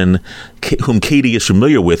person whom Katie is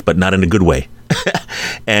familiar with, but not in a good way.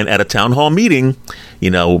 And at a town hall meeting,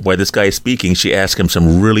 where this guy is speaking, she asks him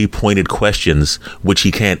some really pointed questions which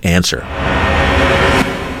he can't answer.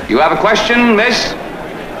 You have a question, miss?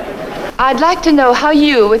 I'd like to know how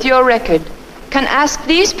you, with your record, can ask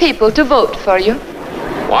these people to vote for you.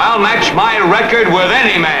 I'll match my record with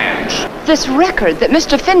any man's. This record that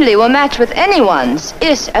Mr. Findlay will match with anyone's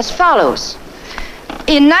is as follows.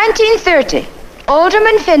 In 1930,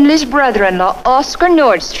 Alderman Findlay's brother-in-law, Oscar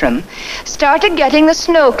Nordstrom, started getting the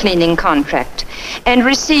snow cleaning contract and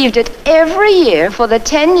received it every year for the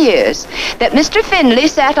 10 years that Mr. Findlay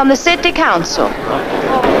sat on the city council.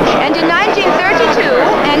 And in 1932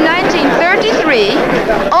 and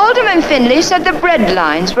 1933, Alderman Findlay said the bread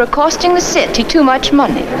lines were costing the city too much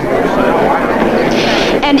money.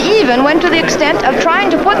 And even went to the extent of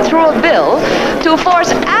trying to put through a bill to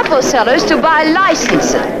force apple sellers to buy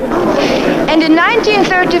licenses. And in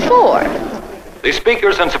 1934... The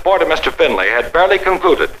speakers in support of Mr. Findlay had barely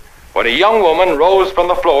concluded when a young woman rose from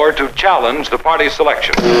the floor to challenge the party's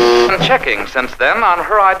selection. Been checking since then on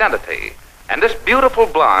her identity. And this beautiful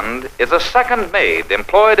blonde is a second maid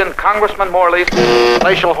employed in Congressman Morley's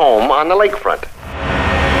palatial home on the lakefront.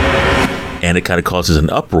 And it kind of causes an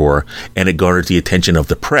uproar, and it garners the attention of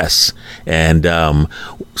the press. And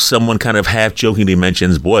someone kind of half-jokingly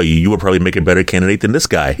mentions, boy, you would probably make a better candidate than this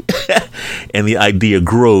guy. And the idea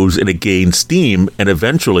grows, and it gains steam, and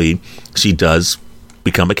eventually she does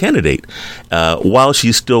become a candidate while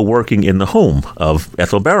she's still working in the home of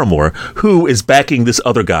Ethel Barrymore, who is backing this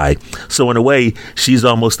other guy. So in a way, she's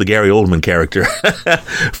almost the Gary Oldman character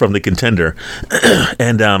from The Contender.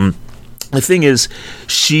 And the thing is,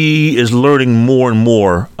 she is learning more and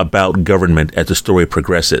more about government as the story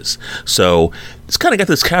progresses. So it's kind of got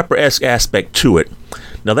this Capra-esque aspect to it.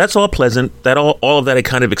 Now, that's all pleasant. That all of that I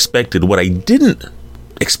kind of expected. What I didn't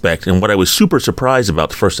expect, and what I was super surprised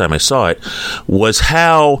about the first time I saw it, was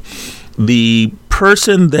how the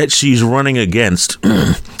person that she's running against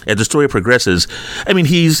as the story progresses, I mean,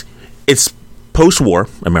 it's post-war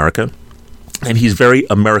America, and he's very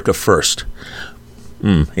America first.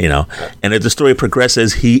 And as the story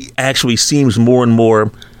progresses, he actually seems more and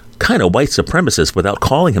more kind of white supremacist without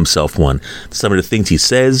calling himself one. Some of the things he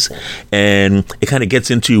says, and it kind of gets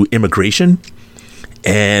into immigration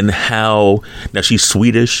and how now she's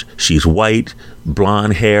Swedish, she's white,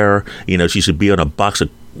 blonde hair, she should be on a box of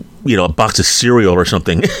cereal or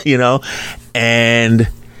something, and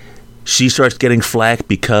she starts getting flack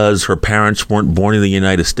because her parents weren't born in the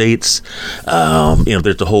United States.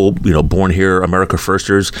 There's the whole, born here, America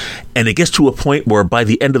firsters. And it gets to a point where by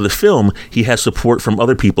the end of the film, he has support from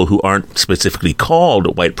other people who aren't specifically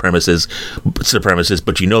called white supremacists,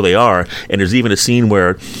 but they are. And there's even a scene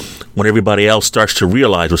where when everybody else starts to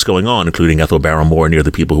realize what's going on, including Ethel Barrymore and the other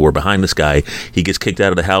people who are behind this guy, he gets kicked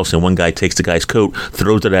out of the house, and one guy takes the guy's coat,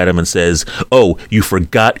 throws it at him, and says, "Oh, you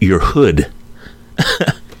forgot your hood."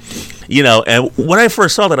 And when I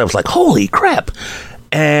first saw that, I was like, holy crap.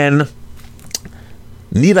 And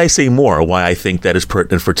need I say more why I think that is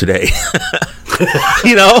pertinent for today?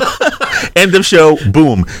 End of show,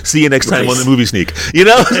 boom. See you next time on the Movie Sneak.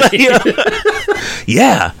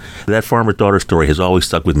 Yeah. That farmer daughter story has always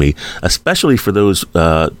stuck with me, especially for those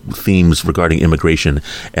themes regarding immigration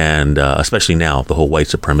and especially now, the whole white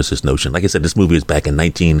supremacist notion. Like I said, this movie is back in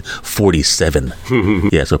 1947.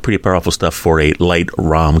 Yeah, so pretty powerful stuff for a light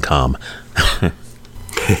rom-com.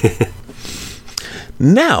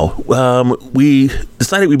 Now, we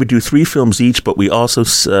decided we would do 3 films each, but we also,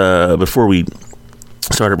 before we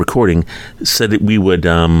started recording, said that we would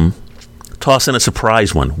toss in a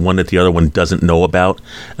surprise one that the other one doesn't know about.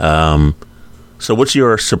 So what's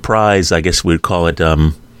your surprise, I guess we'd call it,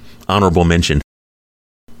 honorable mention?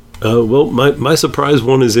 Well, my surprise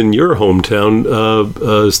one is in your hometown.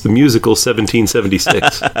 It's the musical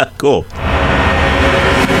 1776. Cool.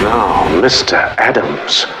 Now, Mr.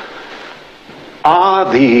 Adams,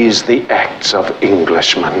 are these the acts of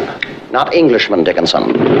Englishmen? Not Englishmen,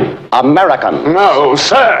 Dickinson. American. No,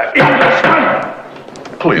 sir. Englishman!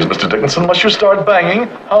 Please, Mr. Dickinson, must you start banging?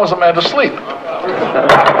 How is a man to sleep?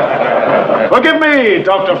 Forgive me,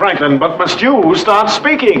 Dr. Franklin, but must you start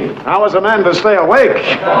speaking? How is a man to stay awake?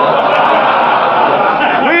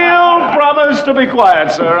 We'll promise to be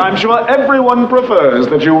quiet, sir. I'm sure everyone prefers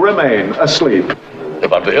that you remain asleep.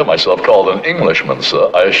 If I'm to hear myself called an Englishman, sir,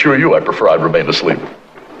 I assure you I prefer I'd remain asleep.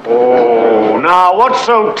 Oh, now, what's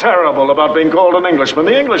so terrible about being called an Englishman?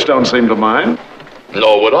 The English don't seem to mind.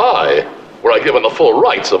 Nor would I, were I given the full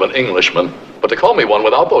rights of an Englishman. But to call me one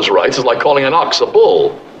without those rights is like calling an ox a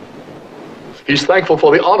bull. He's thankful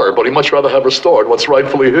for the honor, but he'd much rather have restored what's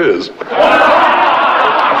rightfully his.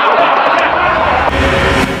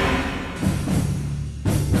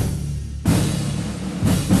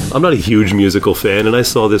 I'm not a huge musical fan, and I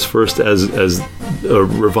saw this first as a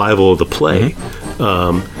revival of the play.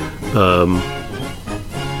 I'm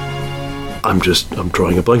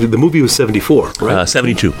drawing a blank. The movie was 74, right?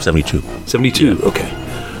 72. 72, okay.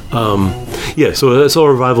 So I saw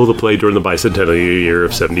a revival of the play during the bicentennial year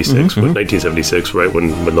of 76, 1976, right, when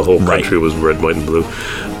the whole country was red, white, and blue.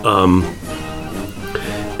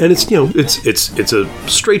 And it's it's a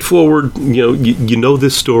straightforward, you know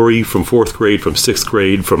this story from 4th grade, from 6th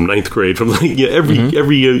grade, from 9th grade, from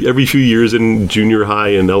every few years in junior high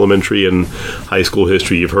and elementary and high school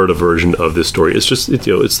history, you've heard a version of this story. It's just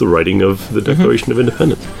it's the writing of the Declaration of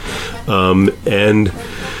Independence,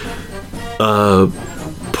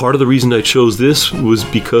 part of the reason I chose this was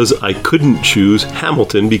because I couldn't choose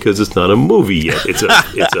Hamilton because it's not a movie yet. It's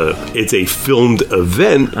a filmed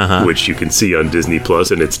event, which you can see on Disney Plus,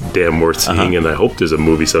 and it's damn worth seeing. And I hope there's a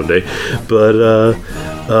movie someday. But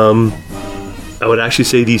I would actually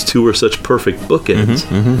say these two are such perfect bookends.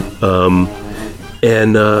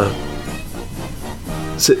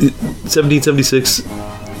 1776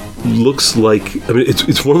 looks like, I mean,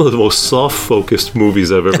 it's one of the most soft-focused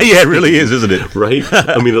movies I've ever seen. Yeah, it really is, isn't it? Right?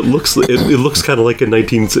 I mean, it looks kind of like a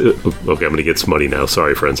 19... Okay, I'm going to get smutty now.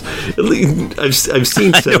 Sorry, friends. I've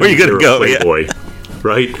seen 70s Playboy,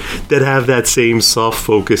 right? That have that same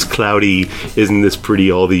soft-focused, cloudy, isn't this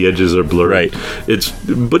pretty, all the edges are blurry. Right.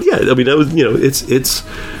 But yeah, I mean, that was,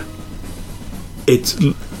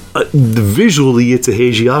 visually, it's a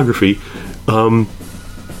hagiography.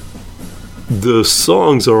 The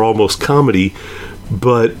songs are almost comedy,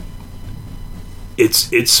 but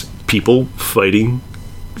it's people fighting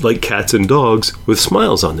like cats and dogs with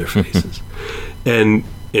smiles on their faces. And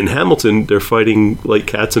in Hamilton, they're fighting like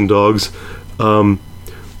cats and dogs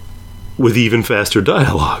with even faster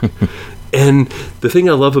dialogue. And the thing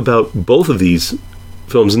I love about both of these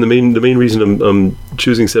films, and the main reason I'm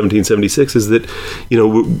choosing 1776 is that,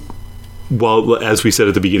 while, as we said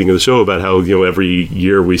at the beginning of the show about how, every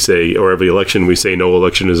year we say, or every election we say no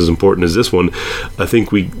election is as important as this one, I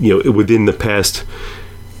think we, within the past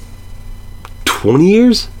 20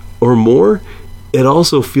 years or more, it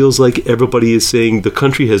also feels like everybody is saying the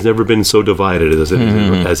country has never been so divided as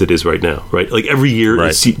it is right now, right? Like every year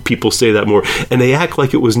people say that more, and they act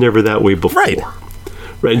like it was never that way before. Right.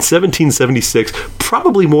 In 1776,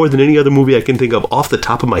 probably more than any other movie I can think of off the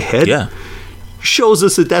top of my head, shows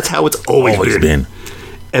us that that's how it's always been.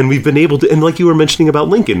 And we've been able to, and like you were mentioning about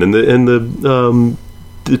Lincoln and the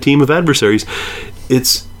team of adversaries,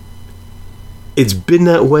 it's been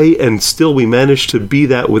that way, and still we managed to be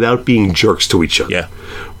that without being jerks to each other. Yeah.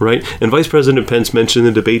 Right? And Vice President Pence mentioned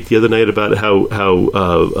in the debate the other night about how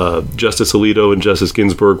Justice Alito and Justice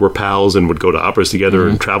Ginsburg were pals and would go to operas together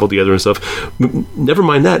and travel together and stuff. Never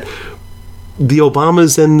mind that. The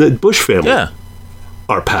Obamas and the Bush family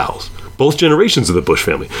are pals. Both generations of the Bush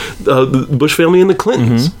family. The Bush family and the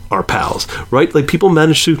Clintons are pals, right? Like people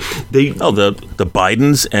managed to the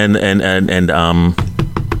Bidens and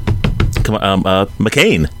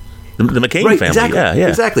McCain, the McCain family. Exactly. Yeah,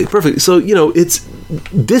 exactly, perfect. So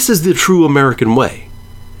this is the true American way,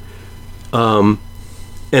 and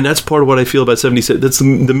that's part of what I feel about 76. That's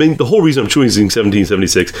the whole reason I'm choosing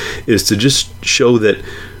 1776 is to just show that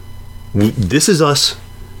this is us.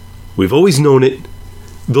 We've always known it.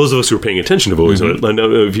 Those of us who are paying attention have always known it. I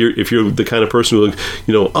know if you're the kind of person who,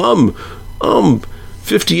 I'm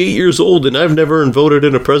 58 years old and I've never voted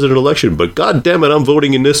in a president election, but God damn it, I'm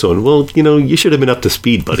voting in this one. Well, you should have been up to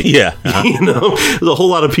speed, buddy. Yeah. There's a whole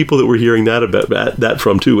lot of people that we're hearing that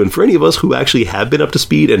from too. And for any of us who actually have been up to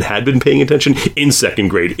speed and had been paying attention in 2nd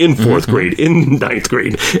grade, in 4th grade, in 9th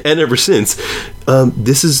grade, and ever since,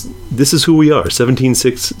 this is who we are.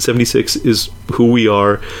 1776 is who we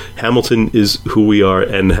are. Hamilton is who we are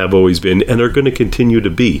and have always been and are going to continue to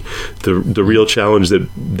be. The real challenge that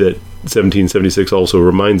 1776 also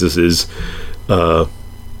reminds us is how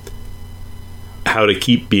to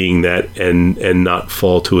keep being that and not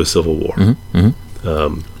fall to a civil war.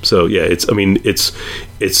 So yeah, it's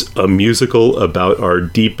a musical about our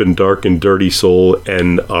deep and dark and dirty soul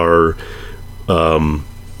and our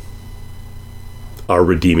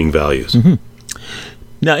redeeming values.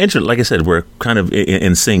 Now, interesting. Like I said, we're kind of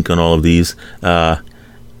in sync on all of these.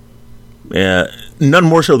 None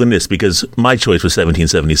more so than this, because my choice was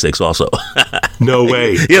 1776 also. No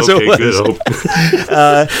way. Yes, okay, good.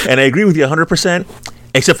 And I agree with you 100%,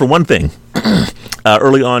 except for one thing.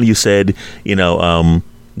 Early on, you said,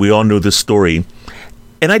 we all know this story.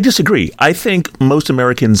 And I disagree. I think most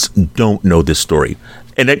Americans don't know this story.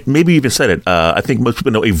 And maybe even said it. I think most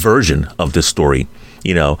people know a version of this story.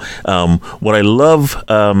 What I love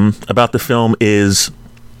about the film is,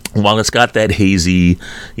 while it's got that hazy,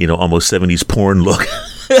 almost 70s porn look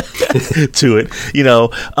to it,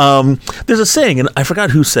 there's a saying, and I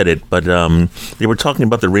forgot who said it, but they were talking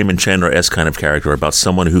about the Raymond Chandler-esque kind of character, about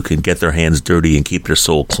someone who can get their hands dirty and keep their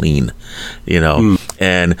soul clean,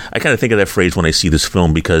 And I kind of think of that phrase when I see this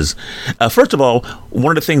film because, first of all,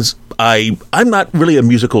 one of the things I'm not really a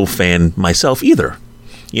musical fan myself either.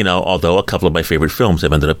 Although a couple of my favorite films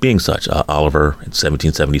have ended up being such. Oliver in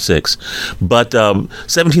 1776. But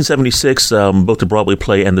 1776, both the Broadway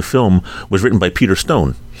play and the film, was written by Peter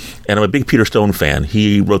Stone. And I'm a big Peter Stone fan.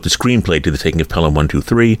 He wrote the screenplay to The Taking of Pelham 1, 2,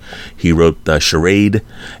 3. He wrote Charade.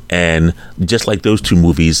 And just like those two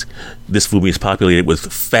movies, this movie is populated with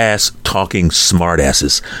fast-talking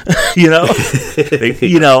smartasses,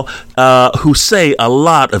 who say a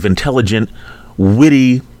lot of intelligent,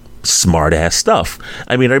 witty, smart-ass stuff.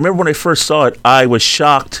 I mean, I remember when I first saw it, I was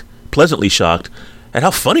pleasantly shocked at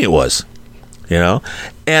how funny it was, and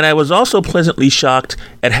I was also pleasantly shocked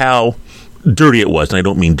at how dirty it was. And I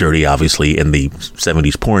don't mean dirty, obviously, in the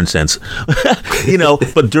 70s porn sense,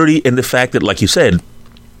 but dirty in the fact that, like you said,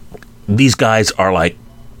 these guys are like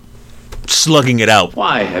slugging it out.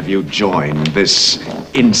 Why have you joined this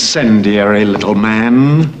incendiary little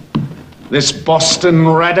man? This Boston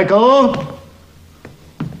radical?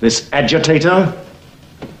 This agitator?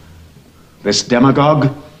 This demagogue?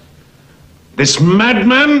 This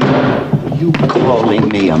madman? You calling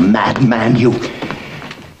me a madman, you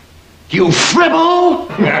fribble?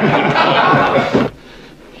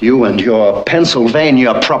 You and your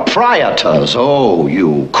Pennsylvania proprietors, oh,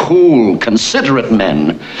 you cool, considerate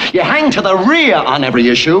men. You hang to the rear on every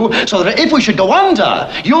issue so that if we should go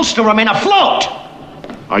under, you'll still remain afloat.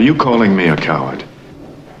 Are you calling me a coward?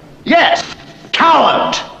 Yes,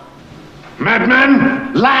 coward.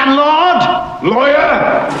 Madman? Landlord?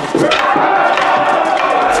 Lawyer?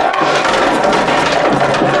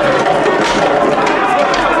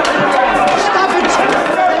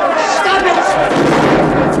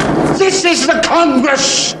 This is the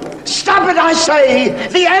Congress! Stop it, I say!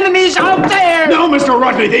 The enemy's out there! No, Mr.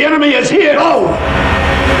 Rodney, the enemy is here! Oh!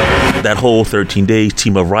 That whole 13 Days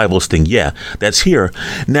Team of Rivals thing, yeah, that's here.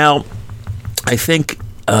 Now, I think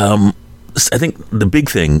the big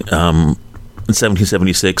thing in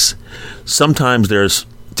 1776, sometimes to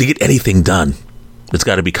get anything done, there's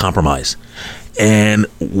got to be compromise. And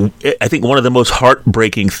I think one of the most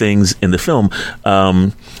heartbreaking things in the film,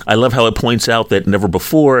 I love how it points out that never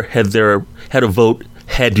before had a vote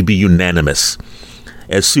had to be unanimous.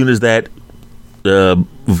 As soon as that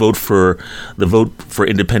vote for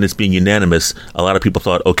independence being unanimous, a lot of people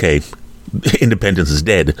thought, okay, independence is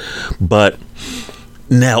dead. But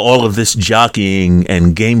now all of this jockeying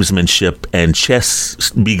and gamesmanship and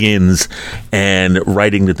chess begins, and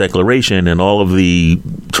writing the Declaration and all of the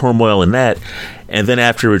turmoil in that. And then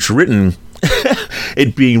after it's written,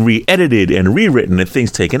 it being re-edited and rewritten and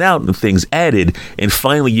things taken out and things added. And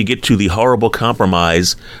finally you get to the horrible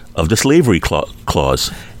compromise of the slavery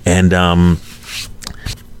clause. And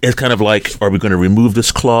it's kind of like, are we going to remove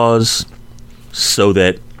this clause so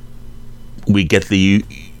that we get the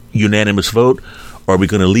unanimous vote? Or are we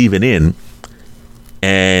going to leave it in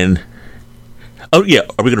are we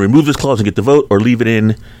going to remove this clause and get the vote, or leave it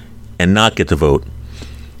in and not get the vote?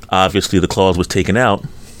 Obviously, the clause was taken out,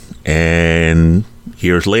 and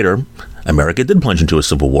years later, America did plunge into a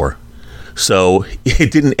civil war. So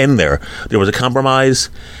it didn't end there. There was a compromise,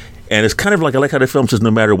 and it's kind of like, I like how the film says,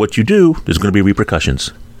 no matter what you do, there's going to be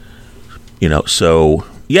repercussions. So,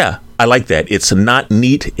 yeah, I like that. It's not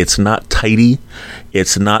neat. It's not tidy.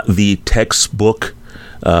 It's not the textbook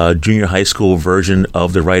junior high school version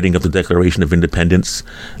of the writing of the Declaration of Independence.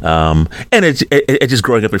 And it's just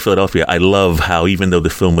growing up in Philadelphia, I love how, even though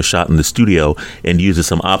the film was shot in the studio and uses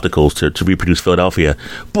some opticals to reproduce Philadelphia,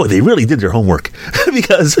 boy, they really did their homework.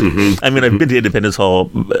 Because, I mean, I've been to Independence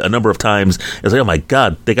Hall a number of times. It's like, oh my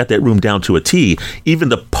God, they got that room down to a T. Even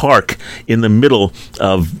the park in the middle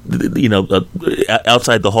of,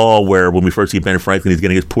 outside the hall where when we first see Ben Franklin, he's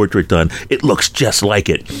getting his portrait done, it looks just like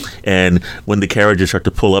it. And when the carriages start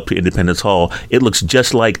to pull up to Independence Hall, it looks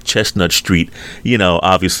just like Chestnut Street,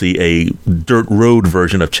 obviously a dirt road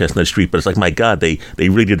version of Chestnut Street, but it's like, my God, they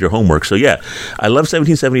really did their homework. So yeah, I love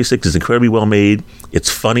 1776. It's incredibly well made. It's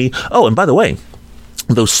funny. Oh, and by the way,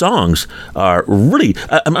 those songs are really,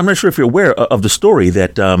 I'm not sure if you're aware of the story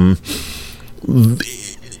that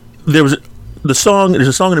there's a song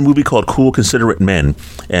in a movie called Cool, Considerate Men.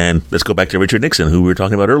 And let's go back to Richard Nixon, who we were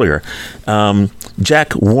talking about earlier.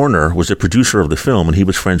 Jack Warner was a producer of the film, and he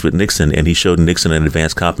was friends with Nixon, and he showed Nixon an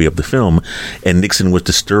advance copy of the film, and Nixon was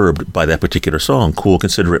disturbed by that particular song, Cool,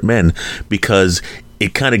 Considerate Men, because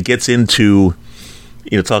it kind of gets into,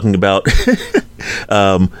 talking about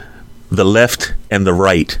the left and the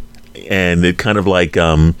right, and it kind of like,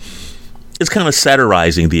 it's kind of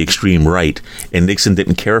satirizing the extreme right, and Nixon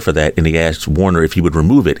didn't care for that, and he asked Warner if he would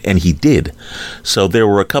remove it, and he did. So there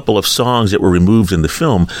were a couple of songs that were removed in the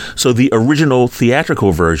film. So the original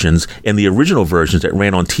theatrical versions and the original versions that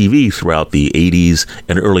ran on TV throughout the 80s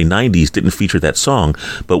and early 90s didn't feature that song.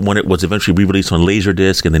 But when it was eventually re-released on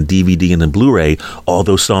Laserdisc and then DVD and then Blu-ray, all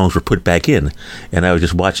those songs were put back in. And I was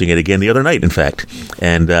just watching it again the other night, in fact.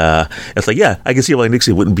 And it's like, yeah, I can see why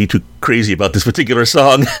Nixon wouldn't be too crazy about this particular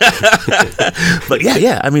song. But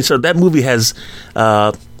yeah. I mean, so that movie has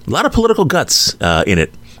a lot of political guts in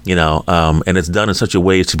it. And it's done in such a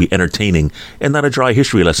way as to be entertaining and not a dry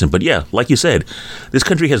history lesson. But yeah, like you said, this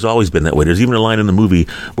country has always been that way. There's even a line in the movie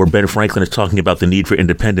where Ben Franklin is talking about the need for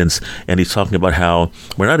independence, and he's talking about how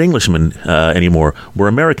we're not Englishmen anymore. We're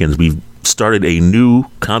Americans. We've started a new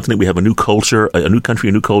continent. We have a new culture, a new country,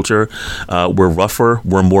 a new culture. We're rougher.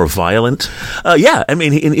 We're more violent. Yeah, I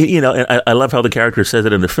mean, I love how the character says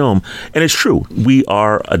it in the film, and it's true. We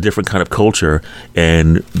are a different kind of culture,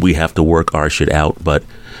 and we have to work our shit out. But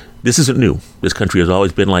this isn't new. This country has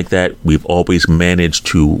always been like that. We've always managed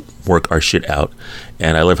to work our shit out,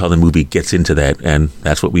 and I love how the movie gets into that, and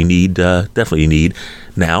that's what we need, definitely need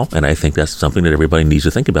now, and I think that's something that everybody needs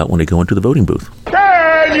to think about when they go into the voting booth.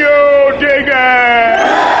 Can you dig it?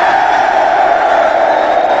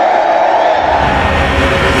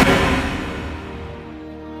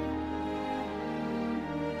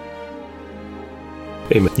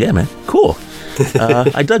 Amen. Yeah, man. Cool.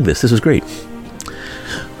 I dug this. This was great.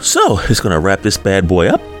 So, it's going to wrap this bad boy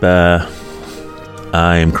up.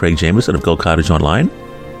 I'm Craig Jameson of Gold Cottage Online.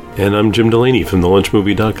 And I'm Jim Delaney from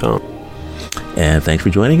thelunchmovie.com. And thanks for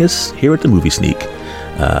joining us here at the Movie Sneak.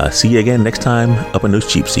 See you again next time up in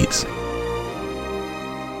those cheap seats.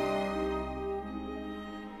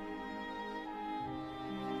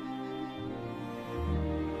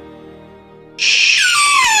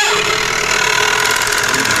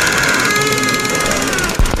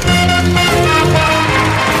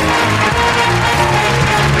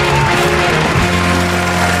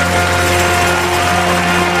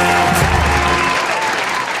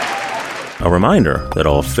 A reminder that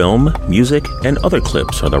all film, music, and other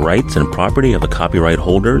clips are the rights and property of the copyright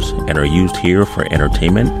holders and are used here for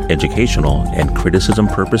entertainment, educational, and criticism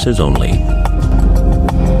purposes only.